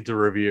else that needs a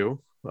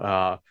review,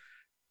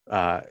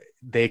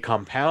 they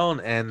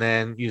compound, and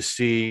then you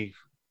see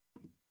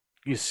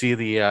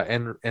the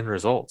end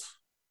results.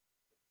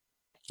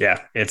 Yeah,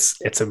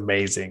 it's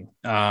amazing.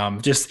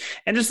 Just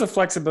the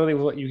flexibility of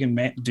what you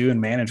can do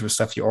and manage with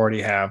stuff you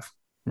already have,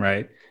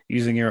 right?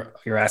 Using your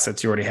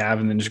assets you already have,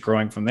 and then just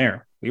growing from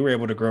there. We were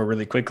able to grow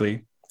really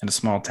quickly in a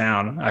small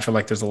town. I feel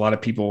like there's a lot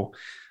of people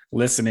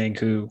listening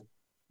who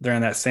they're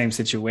in that same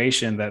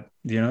situation that,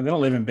 they don't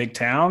live in big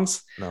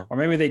towns. No. Or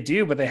maybe they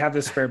do, but they have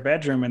this spare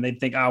bedroom and they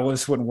think, well,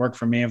 this wouldn't work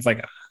for me. It's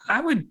like, I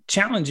would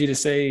challenge you to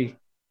say,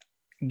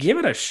 give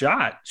it a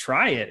shot,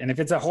 try it. And if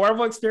it's a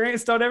horrible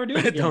experience, don't ever do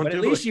it again. But at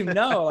least you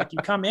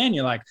come in,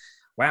 you're like,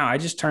 wow, I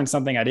just turned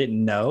something I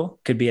didn't know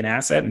could be an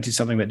asset into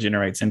something that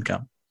generates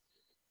income.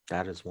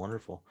 That is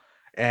wonderful.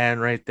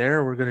 And right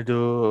there, we're going to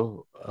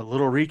do a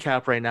little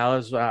recap right now.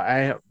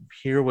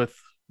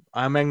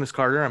 I'm Magnus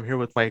Carter. I'm here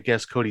with my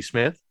guest, Cody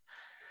Smith.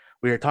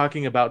 We are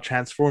talking about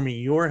transforming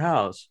your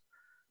house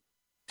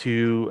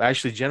to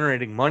actually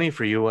generating money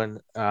for you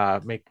and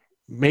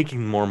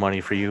making more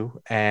money for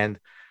you. And,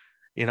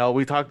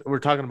 we're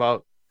talking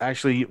about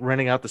actually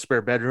renting out the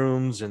spare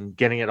bedrooms and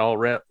getting it all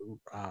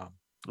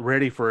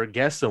ready for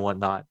guests and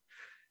whatnot.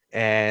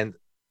 And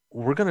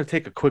we're going to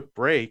take a quick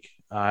break.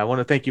 I want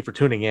to thank you for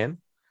tuning in.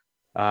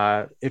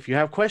 If you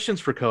have questions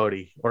for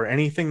Cody or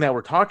anything that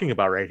we're talking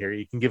about right here,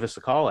 you can give us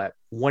a call at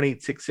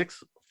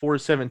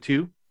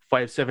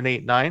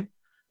 1-866-472-5789.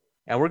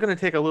 And we're going to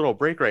take a little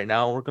break right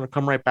now. And we're going to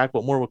come right back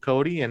with more with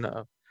Cody and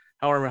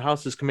how our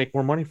houses can make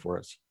more money for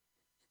us.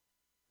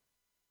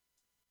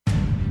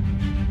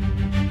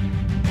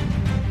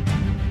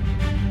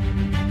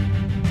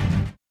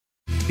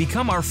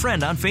 Become our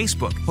friend on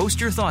Facebook. Post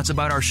your thoughts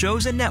about our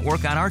shows and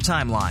network on our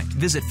timeline.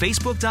 Visit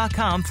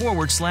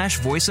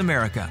Facebook.com/Voice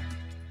America.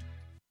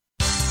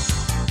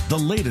 The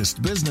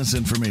latest business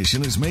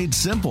information is made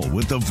simple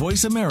with the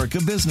Voice America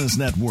Business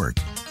Network.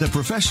 The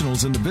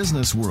professionals in the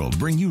business world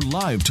bring you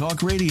live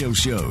talk radio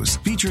shows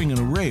featuring an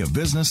array of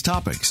business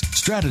topics,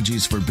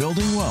 strategies for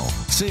building wealth,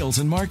 sales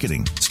and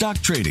marketing, stock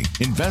trading,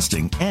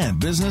 investing, and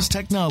business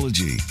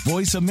technology.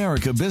 Voice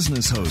America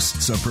Business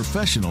hosts are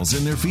professionals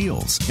in their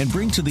fields and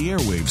bring to the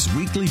airwaves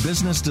weekly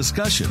business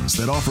discussions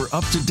that offer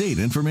up-to-date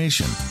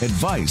information,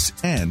 advice,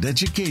 and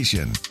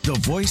education. The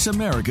Voice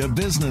America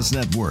Business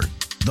Network.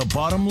 The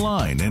bottom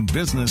line in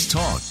business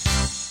talk.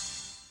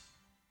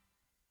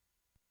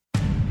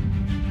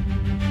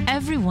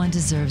 Everyone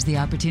deserves the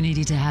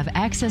opportunity to have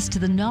access to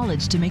the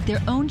knowledge to make their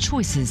own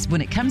choices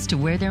when it comes to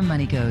where their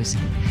money goes.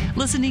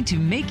 Listening to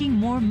Making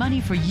More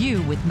Money for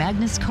You with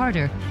Magnus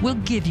Carter will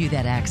give you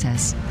that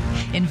access.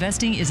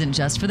 Investing isn't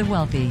just for the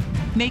wealthy.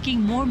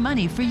 Making More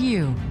Money for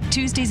You.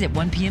 Tuesdays at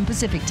 1 p.m.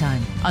 Pacific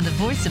Time on the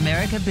Voice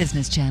America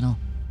Business Channel.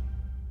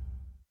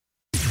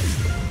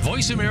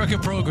 Voice America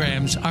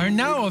programs are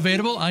now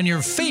available on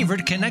your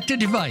favorite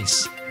connected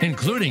device,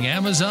 including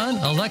Amazon,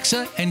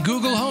 Alexa, and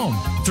Google Home.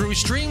 Through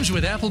streams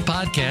with Apple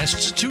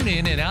Podcasts,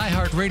 TuneIn, and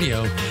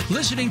iHeartRadio,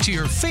 listening to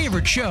your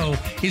favorite show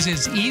is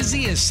as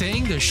easy as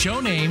saying the show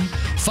name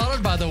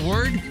followed by the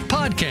word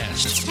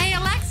podcast. Hey,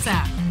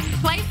 Alexa,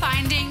 play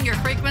Finding Your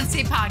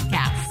Frequency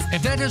podcast.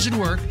 If that doesn't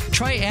work,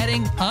 try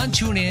adding on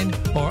TuneIn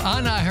or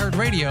on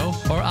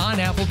iHeartRadio or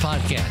on Apple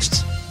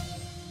Podcasts.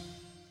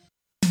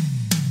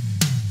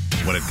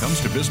 When it comes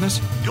to business,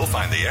 you'll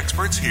find the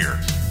experts here.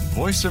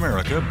 Voice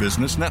America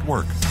Business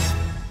Network.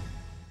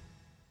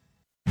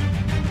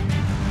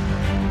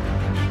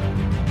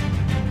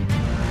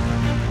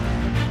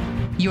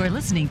 You're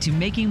listening to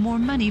Making More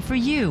Money for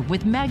You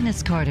with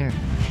Magnus Carter.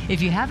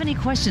 If you have any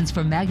questions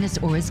for Magnus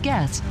or his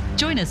guests,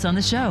 join us on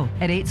the show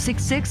at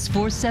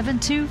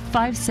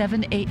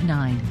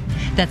 866-472-5789.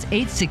 That's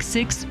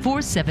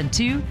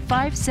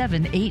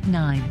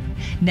 866-472-5789.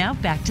 Now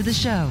back to the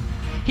show.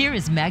 Here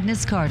is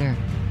Magnus Carter.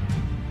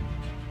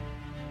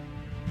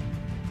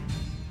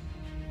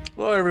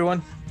 Hello,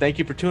 everyone. Thank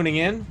you for tuning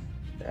in.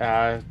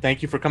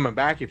 Thank you for coming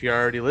back if you're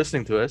already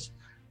listening to us.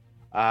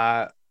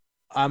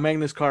 I'm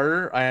Magnus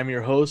Carter. I am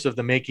your host of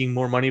the Making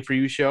More Money for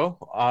You show,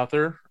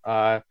 author,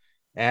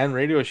 and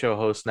radio show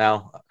host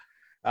now.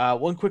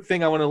 One quick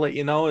thing I want to let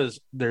you know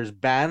is there's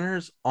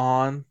banners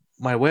on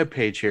my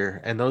webpage here,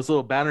 and those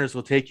little banners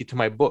will take you to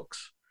my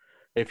books.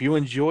 If you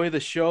enjoy the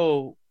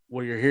show,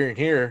 what you're hearing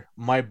here,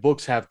 my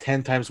books have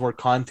 10 times more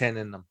content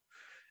in them.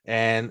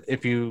 And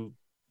if you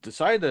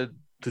decide to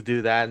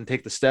do that and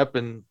take the step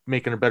in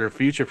making a better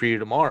future for you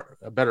tomorrow,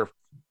 a better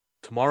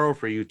tomorrow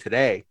for you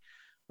today,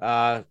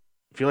 if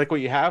you like what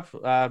you have,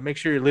 make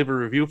sure you leave a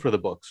review for the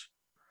books.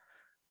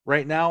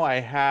 Right now, I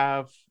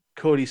have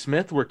Cody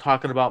Smith. We're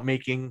talking about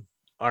making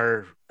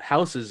our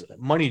houses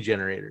money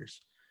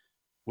generators.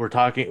 We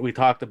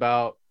talked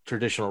about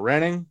traditional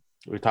renting.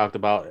 We talked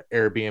about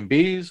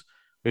Airbnbs.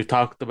 We've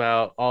talked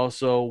about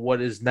also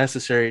what is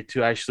necessary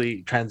to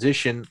actually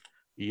transition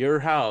your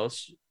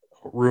house,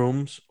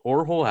 rooms,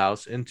 or whole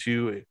house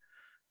into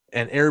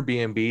an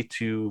Airbnb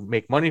to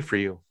make money for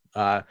you.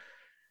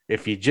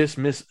 If you're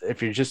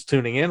just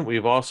tuning in,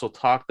 we've also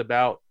talked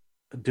about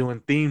doing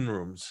theme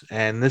rooms,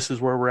 and this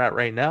is where we're at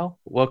right now.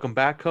 Welcome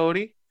back,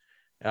 Cody.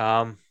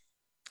 Glad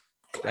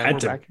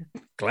to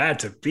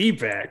be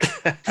back.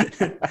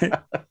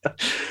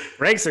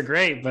 Breaks are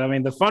great, but I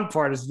mean, the fun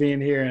part is being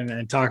here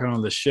and talking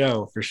on the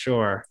show for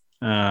sure.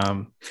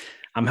 I'm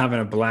having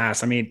a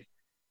blast. I mean,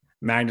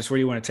 Magnus, where do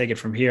you want to take it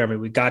from here? I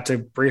mean, we got to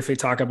briefly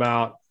talk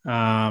about,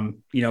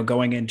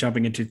 going in,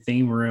 jumping into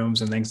theme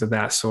rooms and things of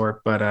that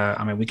sort. But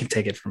I mean, we can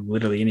take it from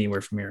literally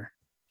anywhere from here.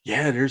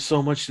 Yeah, there's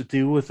so much to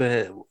do with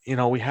it. You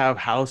know, we have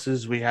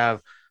houses, we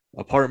have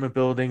apartment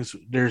buildings.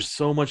 There's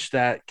so much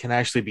that can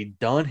actually be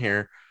done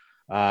here.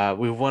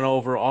 We went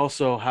over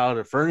also how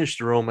to furnish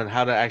the room and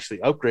how to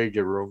actually upgrade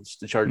your rooms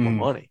to charge more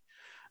money,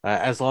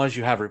 as long as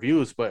you have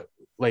reviews. But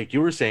like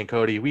you were saying,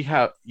 Cody, you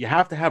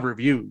have to have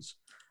reviews.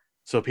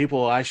 So people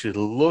will actually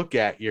look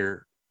at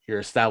your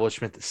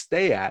establishment to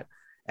stay at,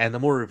 and the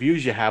more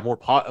reviews you have,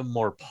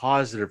 more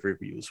positive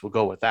reviews. We'll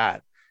go with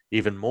that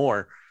even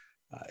more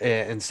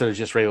instead of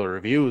just regular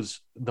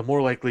reviews. The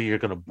more likely you're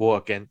going to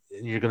book, and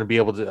you're going to be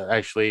able to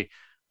actually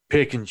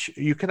pick and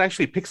you can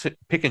actually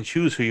pick and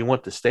choose who you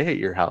want to stay at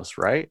your house,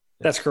 right?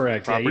 That's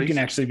correct. Yeah, you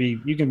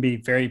can be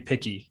very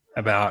picky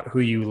about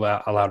who you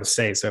allow to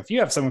stay. So if you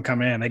have someone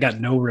come in, they got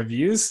no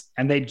reviews,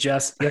 and they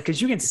just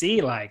because you can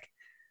see like,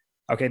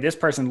 okay, this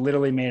person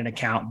literally made an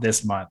account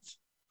this month.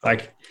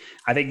 Like,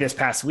 I think this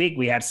past week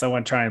we had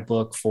someone try and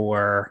book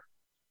for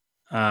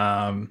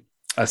a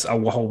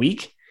whole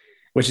week,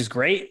 which is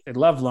great. I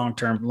love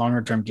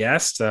longer term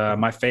guests.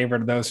 My favorite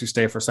of those who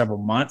stay for several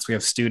months. We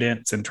have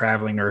students and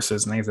traveling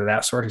nurses and things of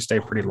that sort who stay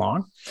pretty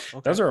long.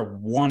 Okay. Those are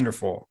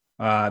wonderful.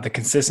 The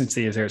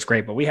consistency is there. It's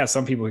great. But we have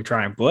some people who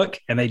try and book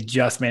and they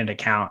just made an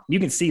account.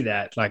 You can see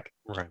that like,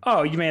 right.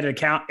 Oh, you made an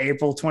account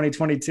April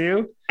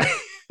 2022.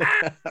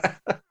 I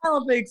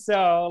don't think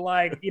so.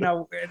 Like,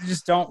 I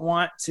just don't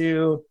want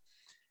to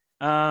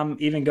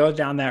even go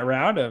down that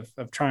route of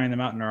trying them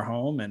out in our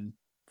home and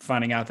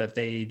finding out that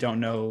they don't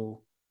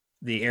know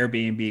the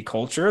Airbnb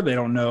culture. They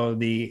don't know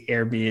the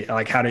Airbnb,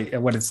 like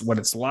what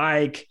it's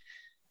like.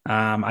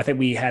 I think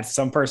we had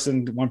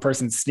one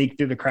person sneak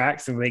through the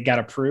cracks and they got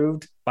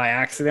approved by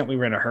accident. We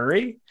were in a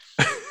hurry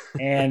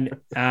and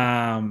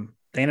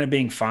they ended up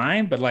being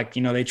fine, but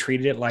they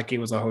treated it like it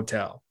was a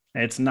hotel.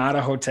 It's not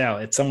a hotel.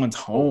 It's someone's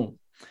home.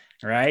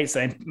 Right. So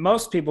and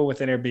most people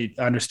within Airbnb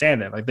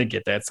understand that, like they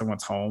get that it's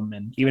someone's home.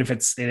 And even if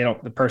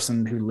the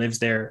person who lives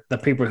there, the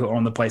people who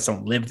own the place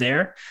don't live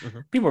there. Mm-hmm.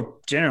 People are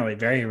generally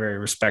very, very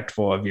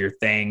respectful of your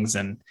things.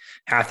 And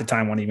half the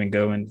time won't even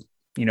go and,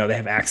 they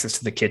have access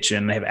to the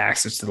kitchen, they have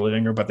access to the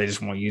living room, but they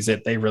just won't use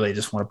it. They really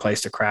just want a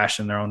place to crash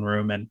in their own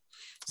room and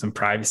some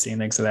privacy and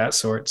things of that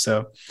sort.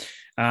 So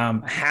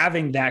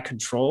having that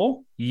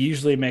control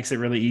usually makes it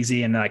really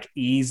easy and like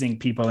easing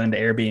people into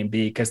Airbnb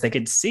because they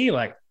can see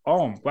like,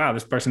 oh, wow,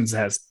 this person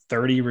has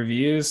 30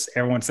 reviews.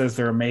 Everyone says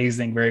they're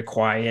amazing, very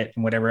quiet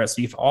and whatever else.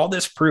 So you've all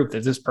this proof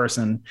that this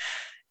person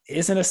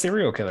isn't a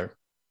serial killer.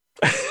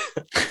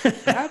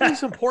 That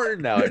is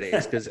important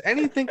nowadays because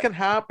anything can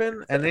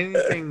happen and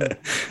anything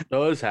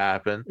does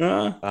happen,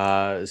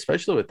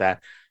 especially with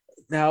that.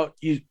 Now,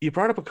 you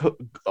brought up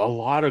a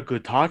lot of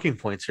good talking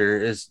points here.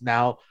 Is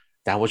now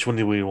which one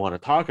do we want to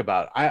talk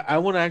about? I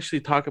want to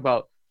actually talk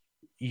about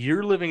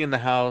you're living in the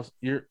house.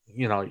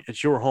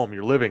 It's your home.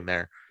 You're living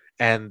there,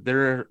 and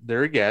they're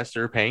a guest.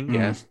 They're a paying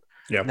guest.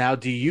 Yeah. Now,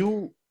 do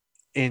you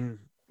in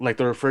like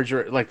the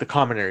refrigerator, like the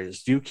common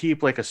areas, do you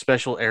keep like a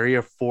special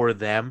area for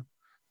them?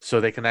 So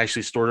they can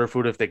actually store their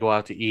food if they go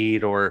out to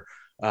eat, or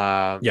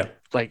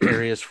like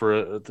areas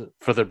for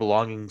their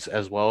belongings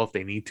as well if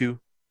they need to.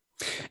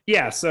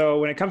 Yeah. So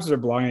when it comes to their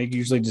belongings, you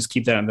usually just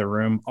keep that in their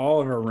room.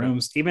 All of our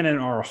rooms, even in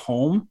our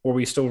home where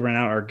we still rent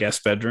out our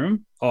guest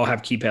bedroom, all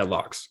have keypad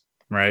locks.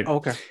 Right.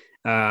 Okay.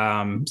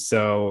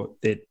 So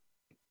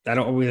I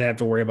don't really have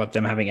to worry about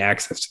them having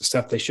access to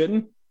stuff they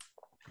shouldn't.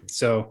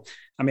 So,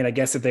 I mean, I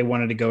guess if they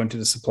wanted to go into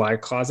the supply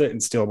closet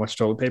and steal a bunch of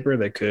toilet paper,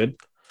 they could.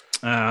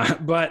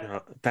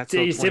 But that's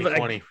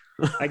 2020.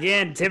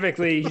 Again,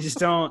 typically you just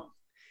don't,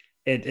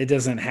 it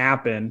doesn't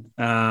happen.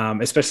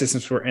 Especially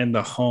since we're in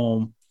the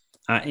home,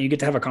 and you get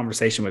to have a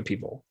conversation with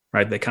people,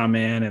 right? They come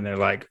in and they're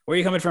like, where are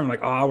you coming from?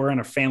 Like, oh, we're on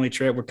a family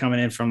trip. We're coming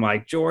in from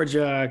like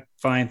Georgia,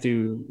 flying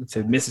through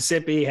to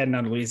Mississippi, heading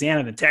on to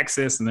Louisiana to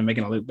Texas, and then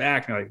making a loop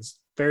back. And like, it's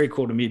very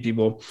cool to meet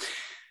people.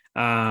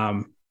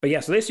 But yeah,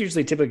 so they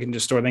usually typically can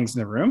just store things in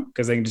the room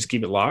because they can just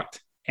keep it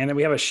locked. And then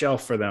we have a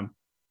shelf for them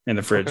in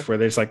the fridge where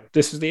there's like,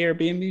 this is the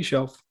Airbnb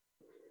shelf.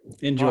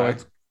 Enjoy.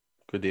 Right.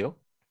 Good deal.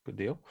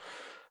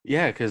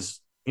 Yeah.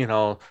 Because,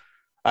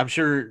 I'm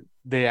sure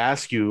they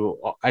ask you,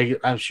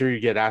 I'm sure you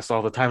get asked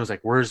all the time. It's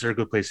like, where's there a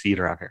good place to eat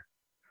around here?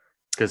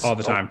 Because all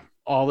the time.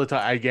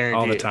 I guarantee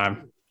all the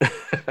time.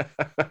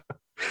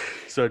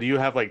 So do you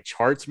have like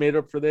charts made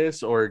up for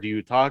this, or do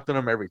you talk to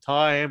them every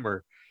time,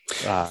 or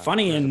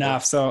funny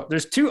enough? So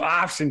there's two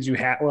options you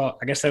have. Well,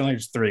 I guess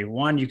there's three.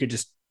 One, you could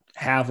just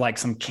have like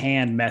some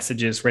canned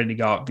messages ready to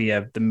go out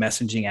via the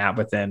messaging app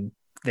within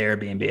the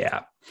Airbnb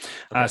app.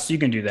 So you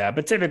can do that,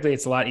 but typically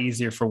it's a lot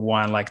easier for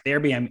one, like the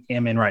Airbnb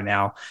I'm in right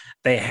now,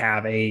 they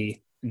have a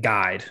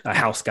guide, a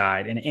house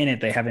guide, and in it,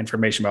 they have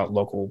information about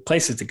local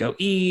places to go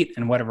eat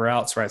and whatever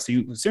else. Right. So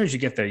as soon as you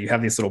get there, you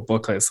have these little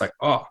booklets like,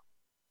 oh,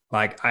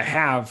 like I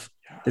have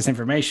this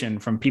information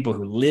from people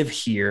who live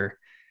here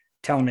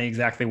telling me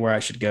exactly where I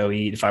should go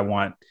eat. If I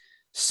want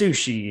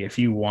sushi, if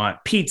you want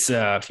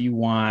pizza, if you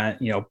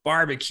want,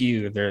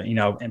 barbecue, there,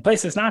 and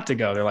places not to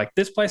go. They're like,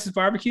 this place is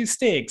barbecue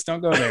steaks. Don't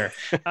go there.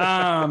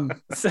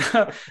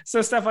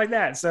 So stuff like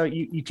that. So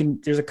you can,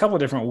 there's a couple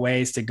of different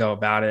ways to go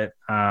about it.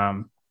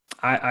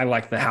 I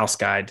like the house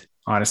guide,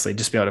 honestly,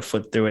 just be able to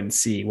flip through it and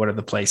see what are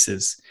the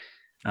places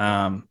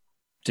to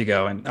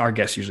go. And our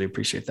guests usually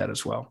appreciate that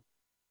as well.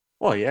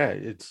 Well, yeah,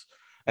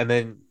 and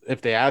then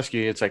if they ask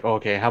you, it's like,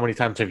 okay, how many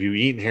times have you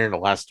eaten here in the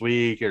last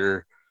week,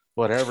 or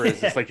whatever? Is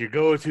this like your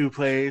go-to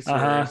place,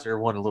 or is there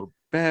one a little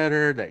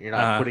better that you're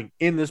not putting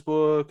in this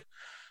book?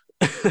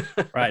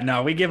 Right.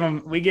 No, we give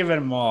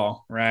them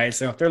all. Right.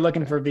 So if they're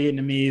looking for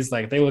Vietnamese,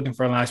 like if they're looking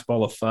for a nice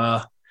bowl of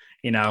pho,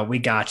 we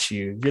got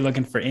you. If you're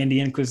looking for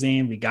Indian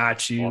cuisine, we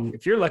got you.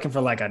 If you're looking for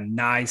like a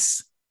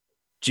nice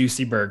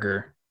juicy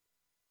burger,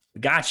 we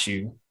got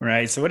you.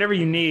 Right. So whatever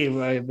you need,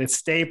 like the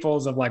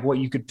staples of like what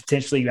you could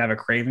potentially have a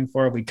craving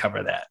for, we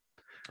cover that.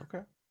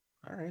 Okay.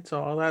 All right.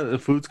 So all that, the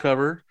food's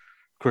covered.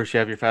 Of course, you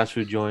have your fast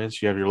food joints,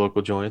 you have your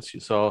local joints.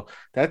 So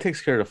that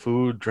takes care of the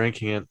food,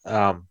 drinking,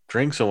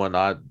 drinks and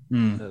whatnot,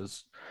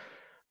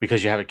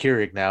 because you have a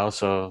Keurig now.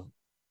 So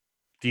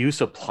do you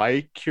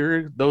supply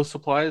Keurig those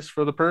supplies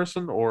for the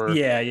person, or?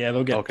 Yeah,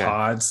 they'll get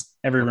pods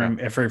every room,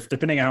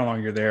 depending on how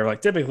long you're there.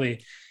 Like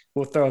typically,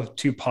 we'll throw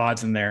 2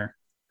 pods in there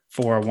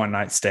for a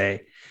one-night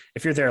stay.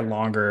 If you're there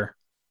longer,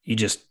 you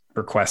just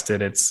request it.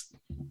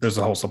 There's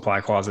a whole supply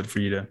closet for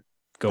you to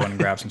go in and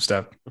grab some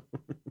stuff.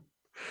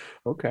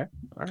 Okay.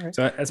 All right.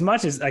 So as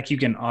much as like you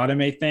can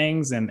automate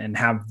things and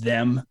have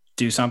them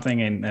do something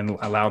and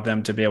allow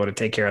them to be able to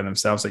take care of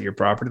themselves at your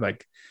property,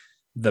 like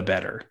the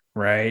better.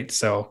 Right.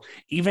 So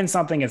even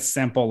something as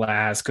simple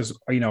as, because,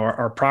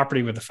 our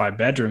property with the 5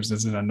 bedrooms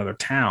is in another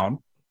town.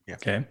 Yeah.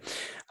 Okay.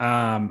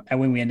 And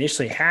when we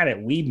initially had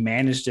it, we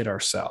managed it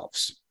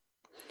ourselves.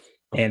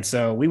 Okay. And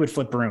so we would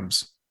flip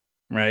rooms.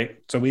 Right.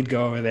 So we'd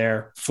go over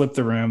there, flip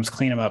the rooms,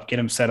 clean them up, get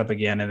them set up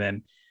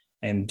again,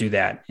 and do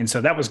that. And so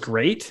that was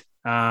great.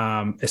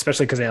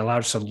 Especially because they allowed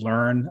us to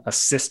learn a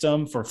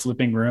system for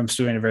flipping rooms,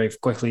 doing it very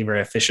quickly, very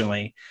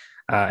efficiently,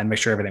 and make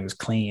sure everything was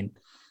clean.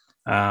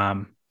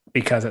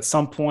 Because at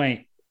some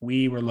point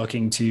we were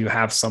looking to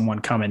have someone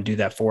come and do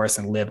that for us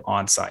and live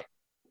on site.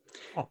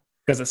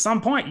 Because at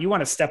some point you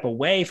want to step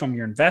away from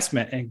your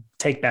investment and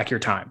take back your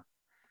time.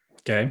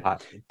 Okay.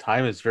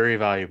 Time is very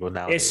valuable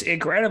now. It's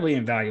incredibly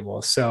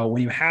invaluable. So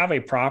when you have a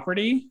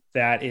property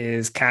that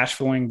is cash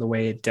flowing the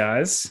way it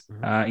does,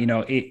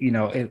 $500,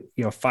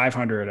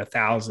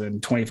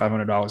 $1,000,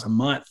 $2,500 a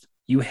month,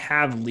 you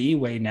have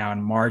leeway now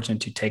in margin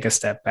to take a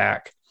step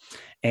back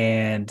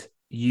and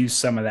use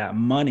some of that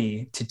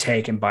money to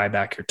take and buy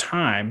back your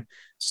time.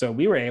 So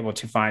we were able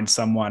to find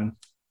someone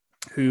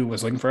who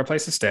was looking for a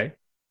place to stay,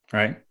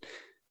 right?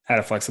 Had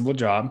a flexible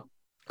job,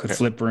 could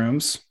flip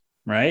rooms,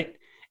 right?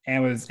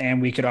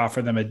 And we could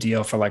offer them a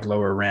deal for like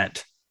lower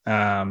rent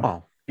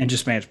and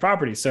just manage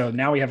property. So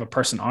now we have a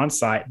person on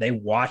site. They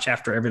watch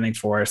after everything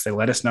for us. They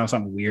let us know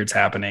something weird's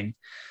happening.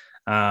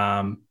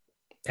 And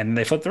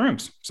they flip the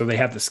rooms. So they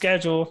have the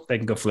schedule, they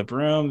can go flip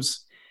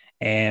rooms.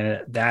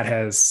 And that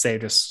has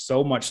saved us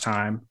so much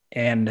time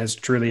and has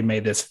truly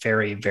made this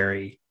very,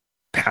 very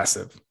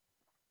passive.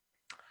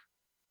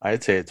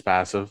 I'd say it's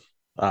passive.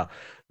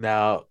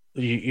 Now,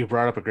 you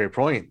brought up a great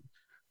point.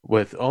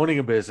 With owning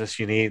a business,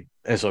 you need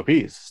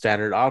SOPs,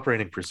 standard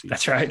operating procedures.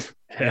 That's right.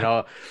 Yeah. You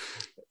know,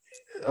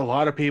 a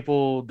lot of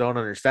people don't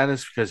understand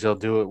this because they'll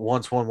do it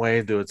once one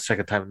way, do it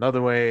second time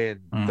another way,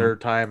 and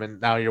third time, and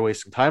now you're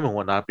wasting time and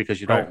whatnot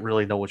because you don't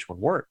really know which one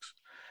works.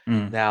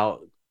 Now,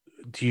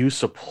 do you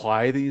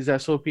supply these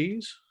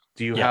SOPs?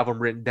 Do you have them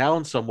written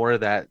down somewhere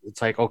that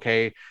it's like,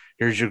 okay,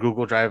 here's your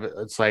Google Drive.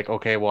 It's like,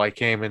 okay, well, I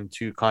came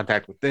into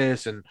contact with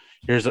this, and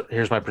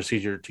here's my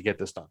procedure to get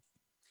this done.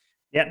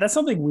 Yeah, that's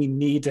something we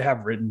need to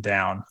have written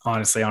down,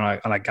 honestly, on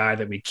a guide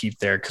that we keep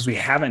there, because we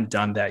haven't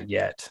done that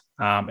yet.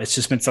 It's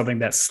just been something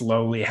that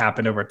slowly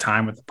happened over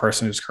time with the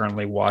person who's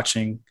currently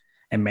watching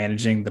and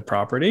managing the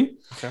property.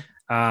 Okay.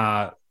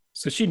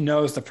 So she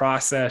knows the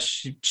process.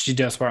 She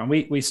does part, and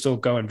we still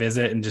go and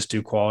visit and just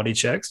do quality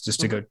checks just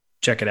to go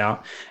check it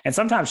out. And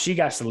sometimes she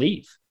has to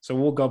leave, so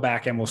we'll go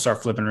back and we'll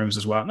start flipping rooms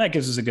as well. And that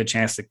gives us a good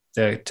chance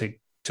to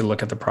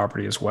look at the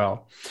property as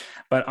well.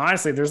 But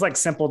honestly, there's like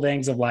simple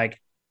things of like,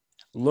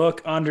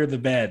 look under the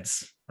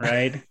beds,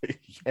 right?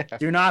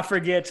 Do not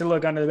forget to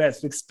look under the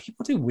beds because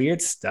people do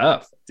weird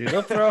stuff. Dude,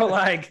 they'll throw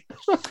like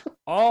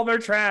all their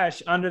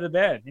trash under the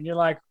bed, and you're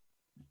like,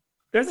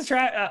 there's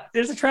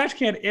a trash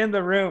can in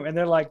the room, and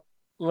they're like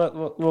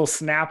little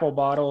Snapple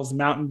bottles,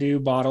 Mountain Dew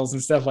bottles,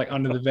 and stuff like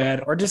under the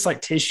bed, or just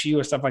like tissue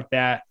or stuff like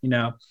that, you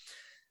know.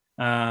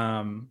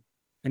 And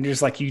you're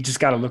just like, you just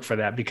got to look for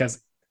that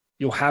because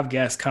you'll have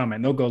guests come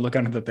and they'll go look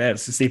under the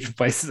beds to see if the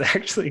place is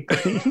actually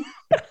clean.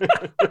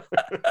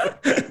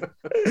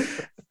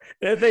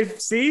 If they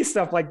see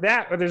stuff like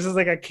that, where there's just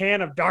like a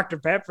can of Dr.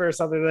 Pepper or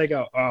something, they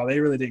go, oh, they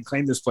really didn't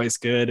clean this place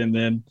good. And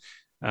then,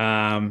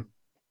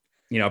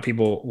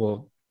 people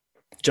will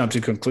jump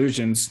to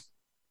conclusions,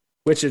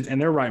 which is in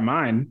their right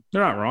mind.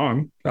 They're not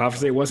wrong.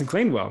 Obviously, it wasn't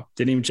cleaned well.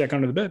 Didn't even check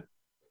under the bed.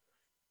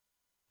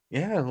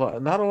 Yeah,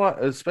 not a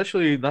lot,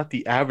 especially not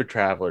the avid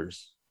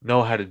travelers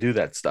know how to do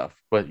that stuff.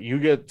 But you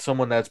get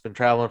someone that's been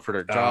traveling for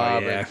their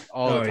job and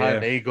all the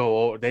time,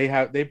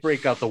 they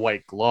break out the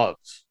white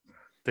gloves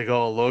to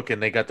go and look,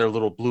 and they got their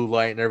little blue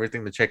light and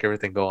everything to check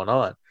everything going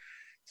on.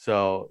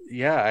 So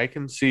yeah, I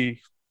can see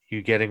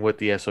you getting with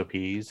the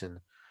SOPs and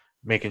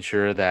making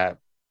sure that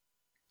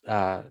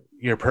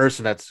your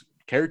person that's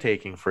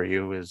caretaking for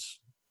you is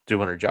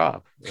doing her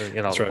job.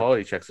 The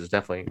quality checks is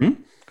definitely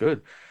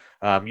good.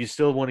 You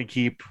still want to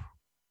keep,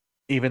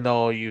 even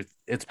though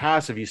it's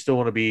passive, you still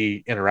want to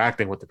be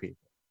interacting with the people.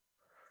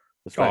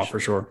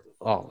 For sure.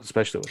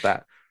 Especially with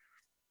that.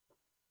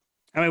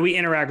 I mean, we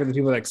interact with the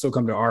people that still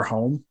come to our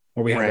home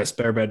where we have a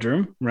spare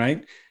bedroom,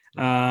 right?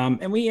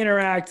 And we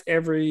interact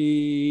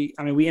via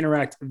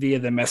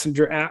the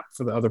Messenger app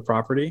for the other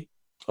property.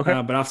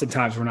 Okay. But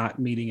oftentimes we're not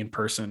meeting in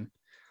person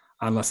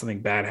unless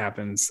something bad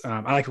happens.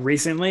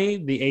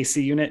 Recently, the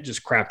AC unit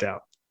just crapped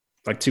out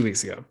like 2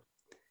 weeks ago.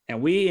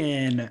 And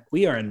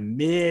we are in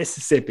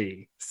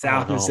Mississippi,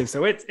 South Mississippi.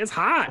 So it's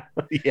hot.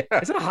 Yeah.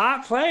 It's a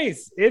hot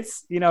place.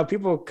 It's,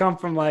 people come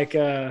from like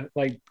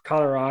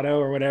Colorado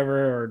or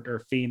whatever,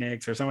 or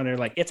Phoenix or somewhere. They're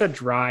like, it's a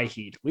dry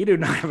heat. We do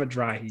not have a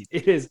dry heat.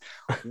 It is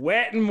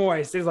wet and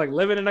moist. It's like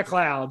living in a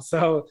cloud.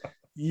 So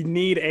you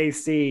need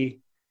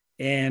AC.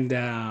 And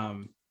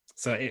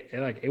so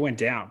it went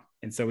down.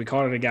 And so we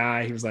called it a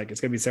guy. He was like, it's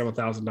going to be several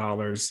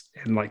 $1,000s.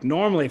 And like,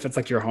 normally if it's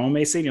like your home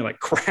AC and you're like,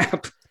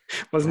 crap,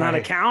 was not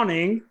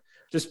accounting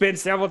to spend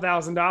several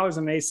 $1,000s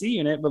on an AC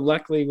unit. But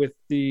luckily with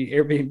the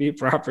Airbnb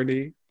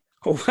property,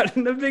 it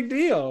wasn't a big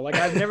deal. Like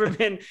I've never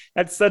been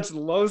at such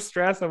low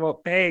stress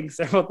about paying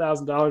several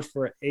 $1,000s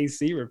for an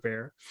AC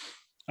repair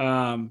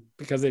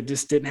because it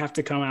just didn't have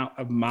to come out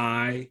of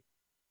my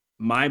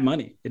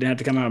money. It didn't have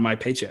to come out of my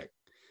paycheck.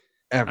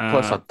 And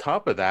plus on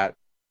top of that,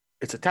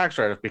 it's a tax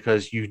write-off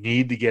because you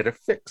need to get it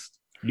fixed.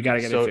 You got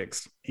to get it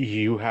fixed.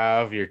 You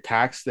have your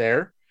tax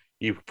there.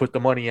 You put the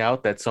money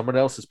out that someone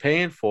else is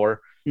paying for,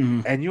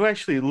 and you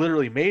actually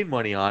literally made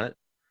money on it,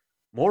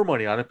 more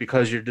money on it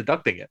because you're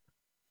deducting it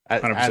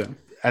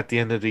at the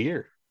end of the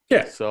year.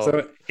 Yeah.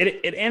 So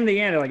it in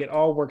the end, like it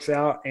all works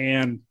out.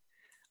 And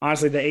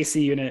honestly, the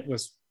AC unit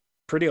was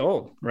pretty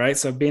old, right?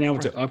 So being able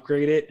to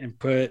upgrade it and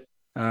put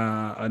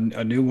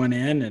a new one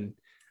in and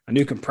a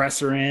new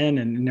compressor in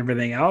and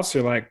everything else,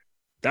 you're like,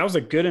 that was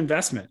a good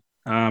investment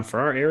for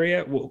our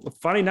area. Well,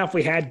 funny enough,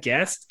 we had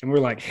guests and we're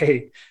like,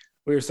 hey,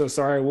 we were so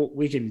sorry.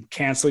 We can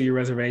cancel your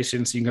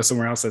reservation so you can go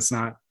somewhere else that's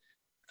not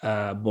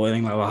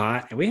boiling level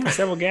hot. And we had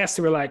several guests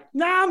who were like,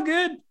 nah, I'm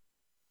good.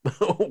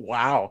 Oh,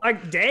 wow.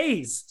 Like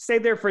days,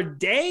 stayed there for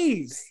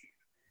days.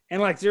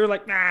 And like, they were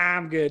like, nah,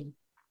 I'm good.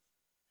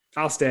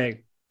 I'll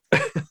stay.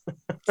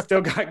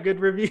 Still got good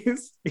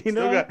reviews, you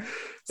know?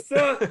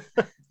 So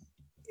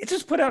it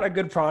just put out a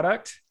good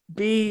product,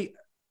 be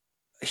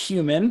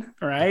human,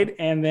 right?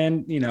 And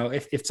then, you know,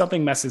 if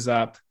something messes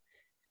up,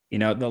 you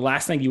know, the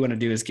last thing you want to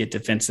do is get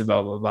defensive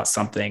about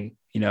something.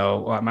 You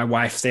know, my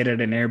wife stayed at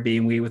an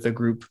Airbnb with a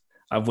group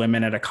of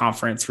women at a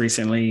conference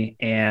recently,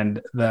 and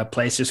the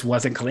place just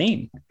wasn't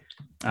clean.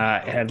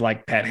 It had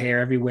like pet hair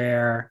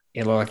everywhere.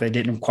 It looked like they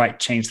didn't quite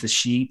change the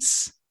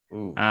sheets.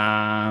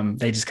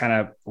 They just kind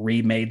of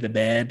remade the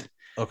bed.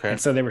 Okay.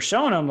 And so they were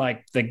showing them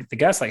like the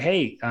guys like,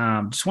 hey,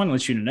 just want to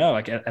let you know,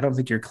 like, I don't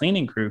think your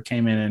cleaning crew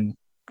came in and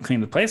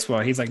cleaned the place well.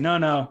 He's like,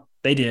 no,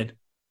 they did.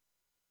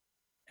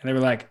 And they were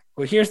like,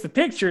 well, here's the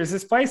pictures.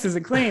 This place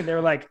isn't clean. They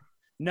were like,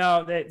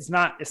 no, it's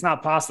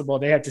not possible.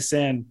 They have to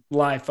send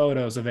live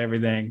photos of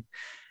everything.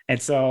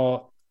 And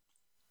so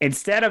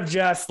instead of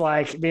just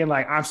like being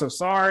like, I'm so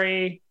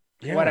sorry,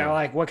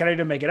 what can I do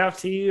to make it up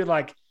to you?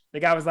 Like the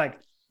guy was like,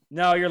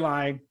 no, you're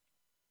lying.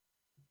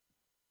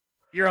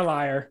 You're a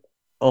liar.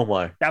 Oh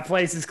my. That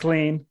place is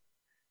clean.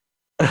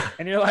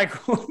 And you're like,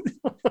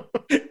 that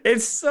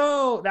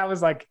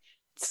was like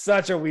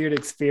such a weird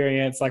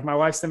experience. Like my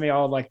wife sent me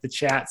all like the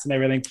chats and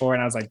everything for it.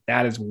 And I was like,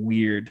 that is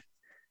weird.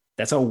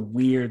 That's a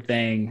weird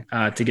thing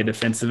to get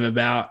defensive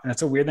about. And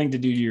that's a weird thing to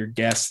do to your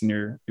guests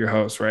and your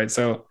hosts, right?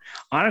 So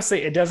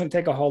honestly, it doesn't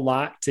take a whole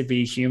lot to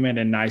be human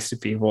and nice to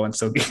people and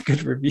still get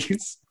good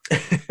reviews.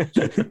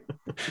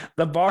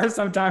 The bar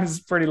sometimes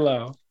is pretty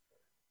low.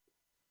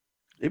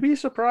 You'd be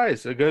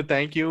surprised. A good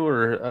thank you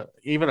or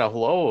even a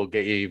hello will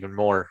get you even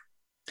more.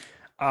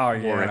 More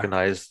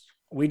recognized.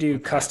 We do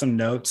custom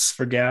notes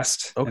for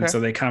guests. Okay. And so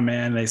they come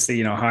in, they see,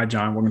 you know, hi,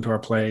 John, welcome to our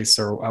place,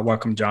 or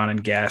welcome, John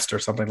and guest, or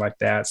something like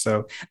that.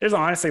 So there's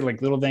honestly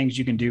like little things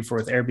you can do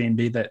with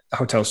Airbnb that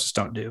hotels just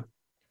don't do.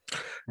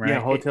 Right? Yeah,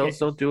 hotels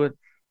don't do it.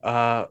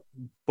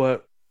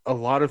 But a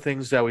lot of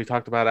things that we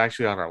talked about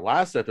actually on our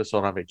last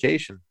episode on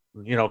vacation,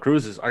 you know,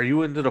 cruises. Are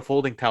you into the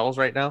folding towels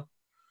right now?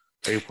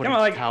 Are you putting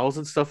towels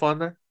and stuff on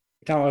there?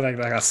 Kind of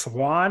like a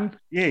swan.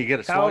 Yeah, you get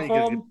a swan, you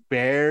get a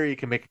bear, you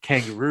can make a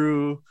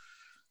kangaroo.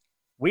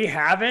 We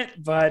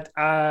haven't, but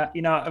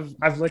you know,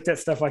 I've looked at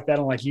stuff like that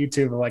on like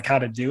YouTube of like how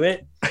to do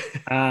it.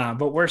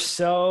 But we're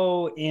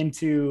so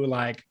into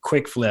like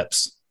quick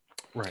flips.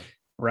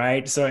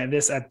 Right. So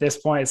at this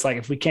point, it's like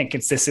if we can't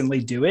consistently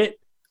do it,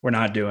 we're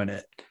not doing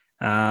it.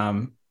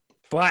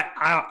 But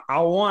I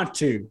want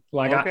to.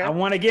 Like I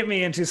want to get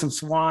me into some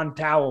swan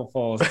towel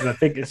folds because I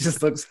think it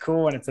just looks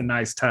cool and it's a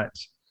nice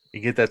touch. You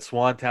get that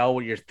swan towel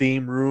with your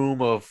theme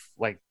room of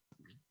like,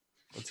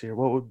 let's see here,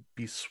 what would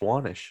be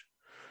Swanish?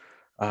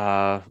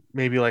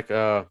 Maybe like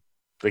the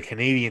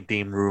Canadian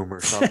theme room or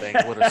something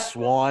with a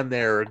swan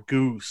there, or a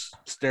goose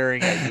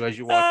staring at you as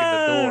you walk in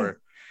the door.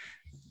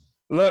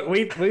 Look,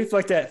 we've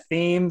looked at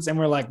themes and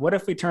we're like, what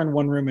if we turn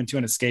one room into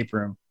an escape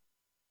room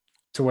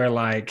to where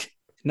like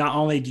not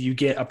only do you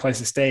get a place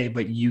to stay,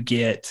 but you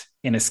get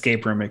an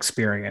escape room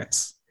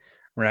experience,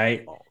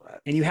 right?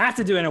 And you have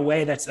to do it in a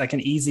way that's like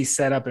an easy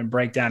setup and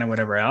breakdown and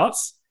whatever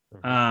else.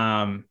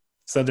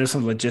 So there's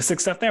some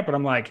logistics stuff there, but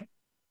I'm like,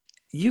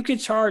 you could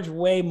charge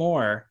way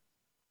more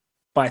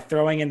by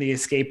throwing in the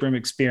escape room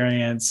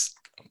experience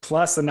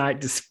plus a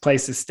night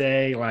place to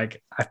stay.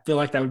 Like, I feel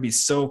like that would be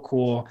so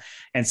cool.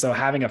 And so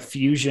having a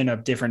fusion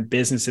of different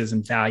businesses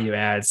and value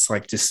adds,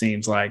 like, just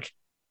seems like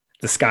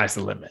the sky's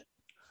the limit.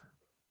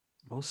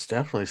 Most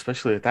definitely,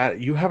 especially with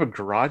that. You have a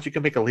garage, you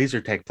can make a laser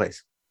tag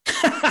place.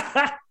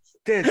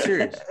 Dead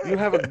serious. You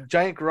have a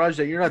giant garage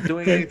that you're not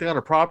doing anything on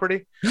a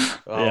property.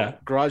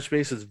 Garage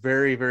space is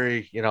very,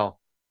 very,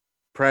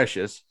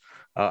 precious.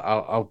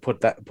 I'll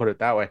put it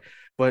that way.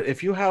 But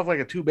if you have like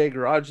a 2-bay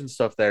garage and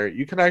stuff there,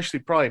 you can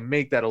actually probably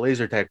make that a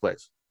laser tag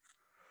place.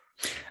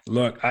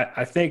 Look,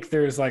 I think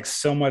there's like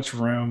so much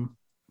room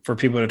for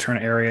people to turn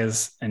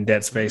areas and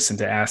dead space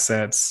into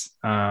assets.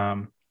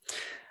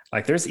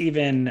 Like there's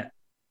even,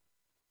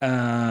 what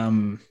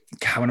am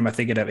I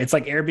thinking of? It's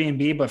like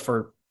Airbnb, but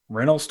for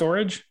rental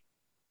storage,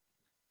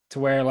 to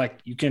where like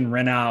you can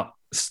rent out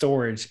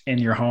storage in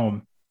your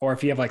home, or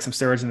if you have like some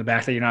storage in the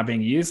back that you're not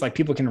being used, like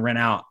people can rent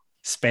out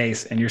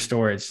space in your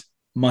storage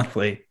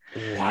monthly.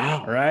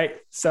 Wow. Right.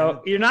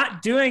 So you're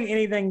not doing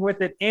anything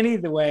with it any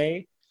of the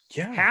way.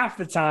 Yeah. Half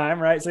the time.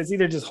 Right. So it's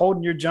either just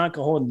holding your junk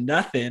or holding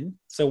nothing.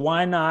 So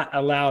why not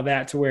allow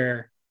that to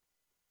where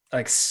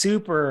like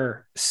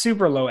super,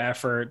 super low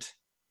effort,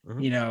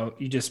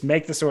 you just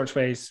make the storage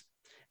space.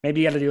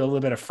 Maybe you got to do a little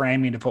bit of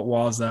framing to put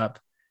walls up,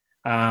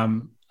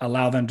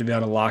 allow them to be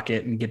able to lock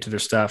it and get to their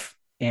stuff.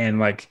 And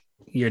like,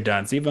 you're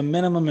done. So you have a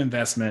minimum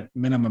investment,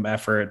 minimum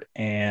effort,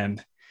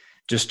 and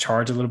just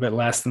charge a little bit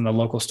less than the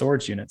local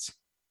storage units.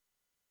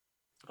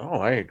 Oh,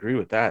 I agree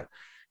with that.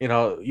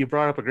 You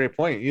brought up a great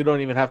point. You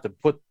don't even have to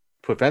put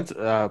fence,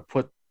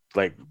 board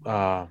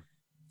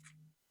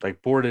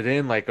it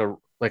in like a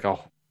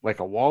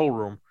wall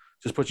room.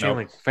 Just put chain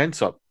link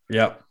fence up.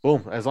 Yep.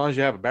 Boom. As long as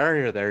you have a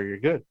barrier there, you're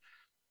good.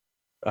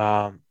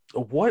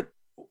 What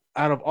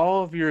out of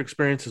all of your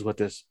experiences with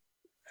this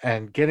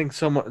and getting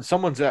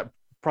someone's that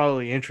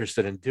probably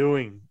interested in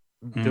doing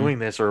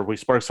this, or we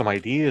spark some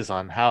ideas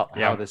on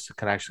how this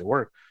can actually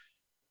work.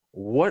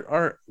 What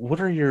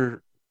are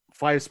your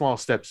 5 small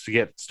steps to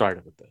get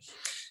started with this?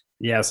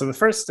 Yeah. So the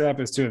first step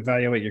is to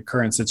evaluate your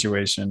current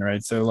situation,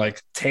 right? So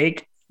like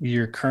take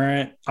your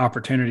current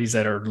opportunities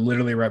that are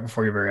literally right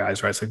before your very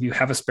eyes, right? So if you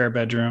have a spare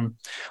bedroom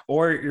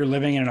or you're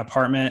living in an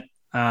apartment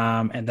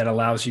and that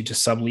allows you to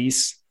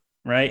sublease,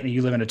 right? And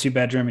you live in a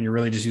 2-bedroom and you're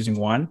really just using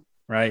one,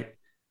 right?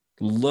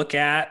 Look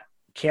at,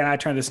 can I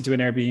turn this into an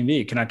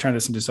Airbnb? Can I turn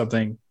this into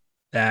something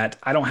that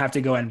I don't have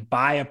to go and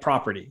buy a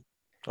property?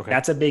 Okay.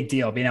 That's a big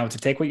deal. Being able to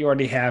take what you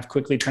already have,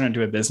 quickly turn it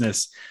into a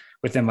business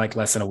within like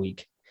less than a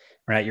week,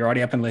 right? You're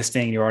already up and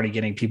listing. You're already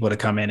getting people to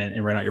come in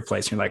and rent out your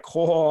place. You're like,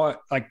 oh,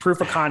 like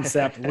proof of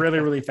concept, really,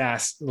 really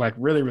fast, like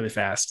really, really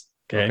fast.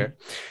 Okay.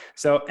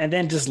 So, and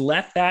then just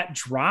let that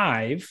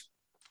drive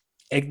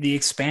the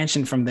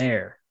expansion from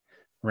there.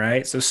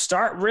 Right. So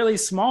start really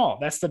small.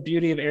 That's the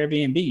beauty of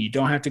Airbnb. You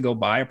don't have to go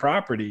buy a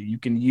property. You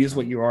can use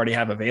what you already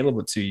have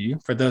available to you.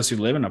 For those who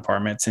live in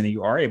apartments and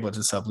you are able to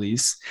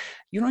sublease,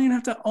 you don't even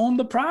have to own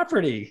the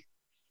property.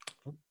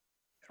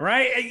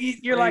 Right.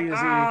 You're like,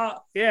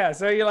 yeah.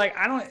 So you're like,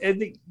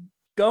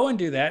 go and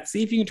do that.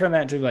 See if you can turn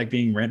that into like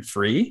being rent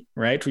free,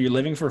 right? Where you're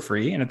living for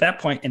free. And at that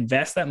point,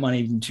 invest that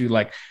money into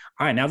like,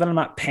 all right, now that I'm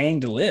not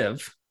paying to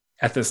live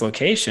at this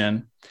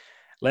location,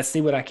 let's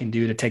see what I can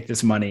do to take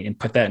this money and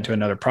put that into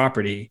another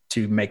property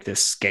to make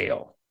this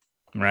scale,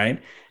 right?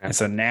 Okay. And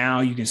so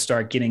now you can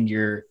start getting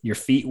your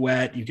feet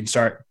wet. You can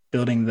start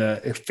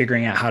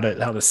figuring out how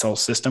the sole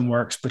system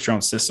works, put your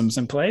own systems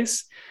in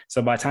place.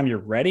 So by the time you're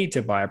ready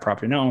to buy a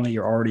property, not only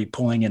you're already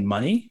pulling in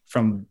money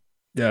from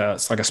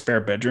it's like a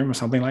spare bedroom or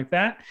something like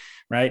that,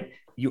 right?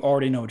 You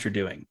already know what you're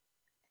doing.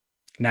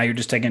 Now you're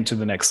just taking it to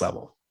the next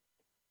level.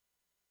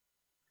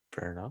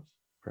 Fair enough.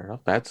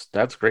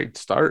 That's great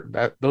start.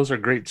 Those are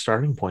great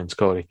starting points,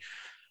 Cody.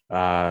 We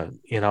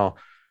all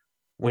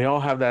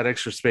have that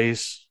extra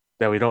space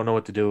that we don't know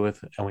what to do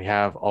with, and we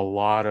have a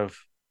lot of,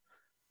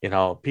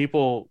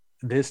 people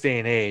this day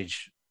and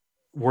age,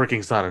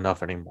 working's not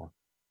enough anymore.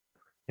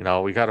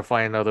 We got to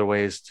find other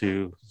ways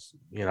to,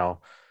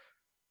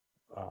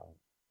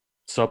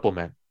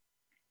 supplement.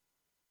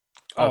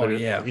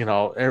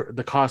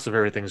 The cost of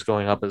everything's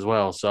going up as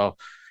well. So,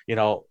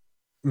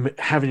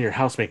 having your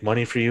house make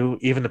money for you,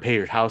 even to pay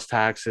your house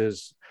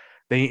taxes,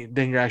 then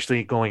you're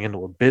actually going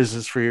into a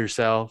business for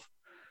yourself,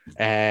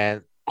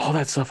 and all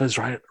that stuff is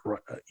right.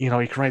 You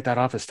can write that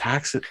off as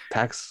tax.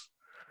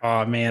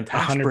 Oh man,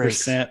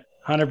 100%,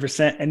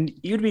 100%. And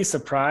you'd be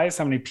surprised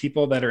how many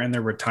people that are in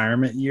their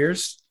retirement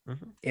years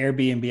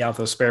Airbnb out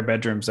those spare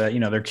bedrooms that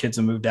their kids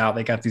have moved out.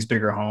 They got these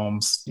bigger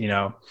homes,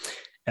 and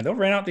they'll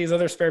rent out these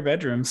other spare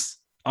bedrooms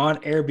on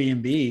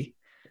Airbnb.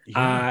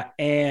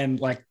 And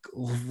like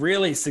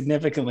really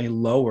significantly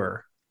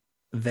lower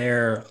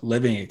their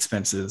living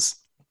expenses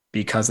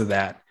because of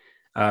that,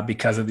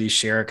 because of the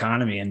share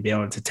economy and being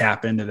able to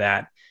tap into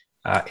that.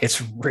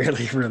 It's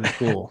really, really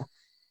cool.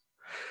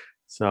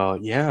 So,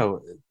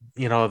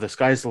 the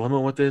sky's the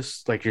limit with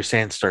this. Like you're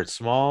saying, start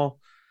small,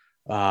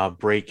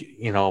 break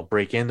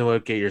into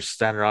it, get your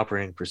standard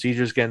operating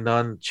procedures getting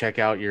done, check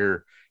out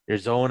your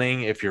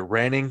zoning. If you're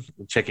renting,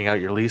 checking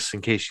out your lease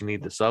in case you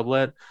need the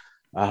sublet.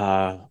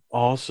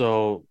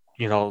 Also,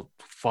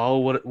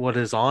 follow what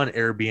is on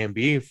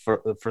Airbnb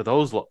for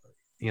those,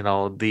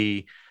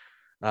 the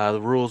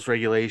rules,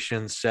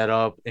 regulations,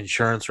 setup,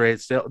 insurance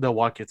rates. They'll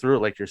walk you through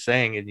it, like you're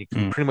saying, and you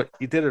can pretty much,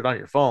 you did it on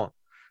your phone.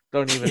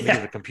 Don't even need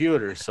a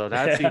computer. So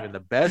that's even the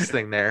best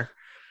thing there.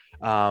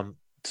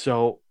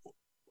 So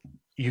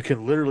you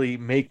can literally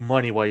make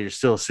money while you're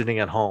still sitting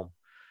at home.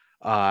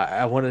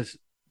 I want to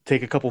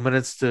take a couple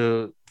minutes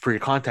for your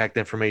contact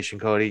information,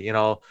 Cody.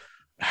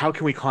 How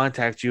can we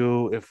contact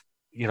you if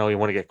you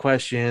want to get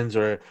questions,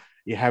 or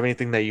you have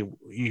anything that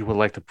you would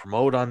like to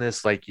promote on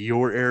this, like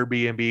your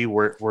Airbnb,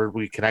 where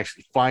we can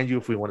actually find you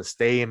if we want to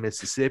stay in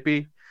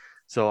Mississippi?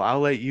 So I'll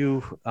let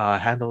you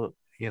handle.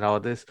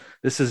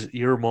 This is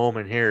your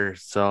moment here.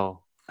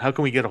 So how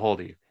can we get a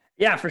hold of you?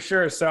 Yeah, for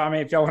sure. So,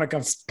 if y'all want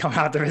to come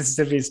out to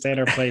Mississippi and stay at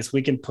our place,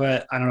 we can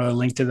put, a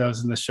link to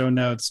those in the show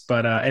notes.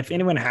 But if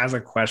anyone has a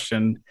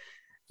question,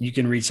 you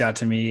can reach out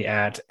to me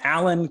at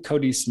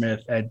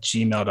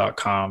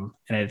allencodysmith@gmail.com.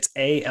 And it's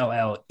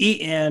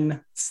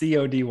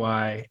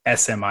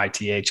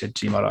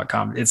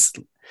ALLENCODYSMITH@gmail.com. It's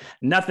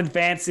nothing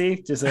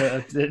fancy, just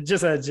a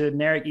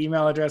generic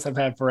email address I've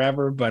had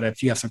forever. But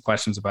if you have some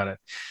questions about it,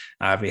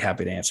 I'd be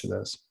happy to answer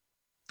those.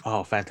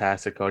 Oh,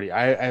 fantastic, Cody.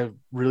 I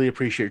really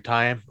appreciate your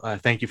time.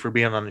 Thank you for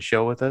being on the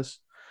show with us.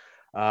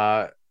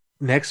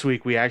 Next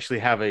week, we actually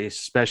have a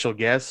special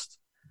guest.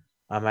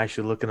 I'm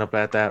actually looking up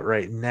at that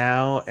right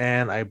now,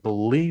 and I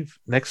believe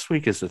next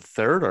week is the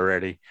 3rd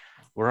already.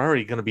 We're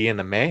already going to be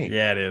into May.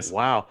 Yeah, it is.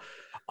 Wow.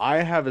 I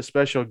have a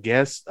special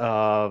guest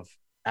of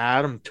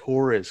Adam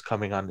Torres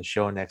coming on the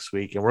show next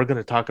week, and we're going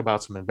to talk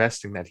about some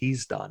investing that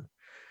he's done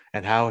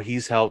and how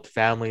he's helped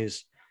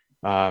families,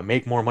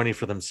 make more money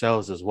for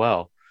themselves as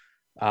well.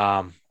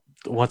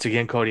 Once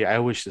again, Cody, I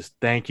wish to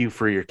thank you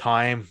for your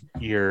time,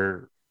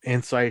 your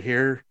insight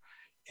here,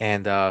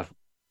 and I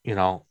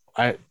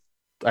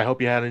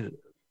hope you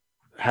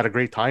had a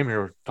great time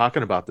here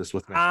talking about this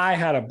with me. I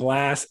had a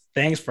blast.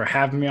 Thanks for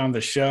having me on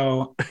the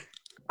show.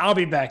 I'll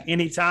be back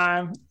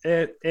anytime.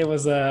 It's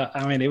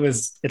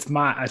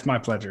my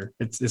pleasure.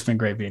 It's been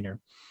great being here.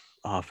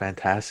 Oh,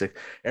 fantastic.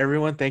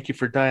 Everyone, thank you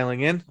for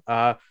dialing in.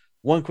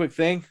 One quick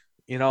thing,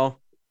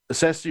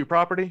 assess your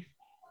property,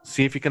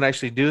 see if you can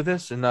actually do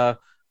this, and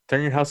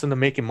turn your house into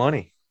making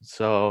money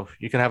so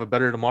you can have a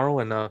better tomorrow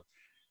and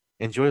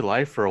enjoy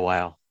life for a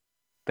while.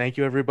 Thank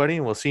you, everybody,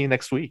 and we'll see you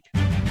next week.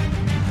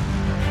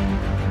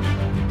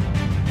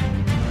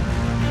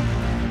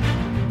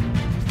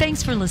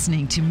 Thanks for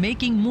listening to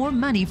Making More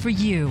Money for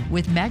You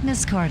with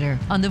Magnus Carter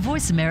on the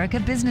Voice America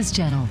Business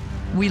Channel.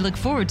 We look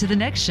forward to the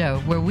next show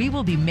where we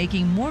will be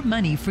making more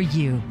money for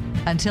you.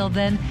 Until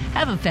then,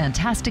 have a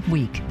fantastic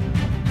week.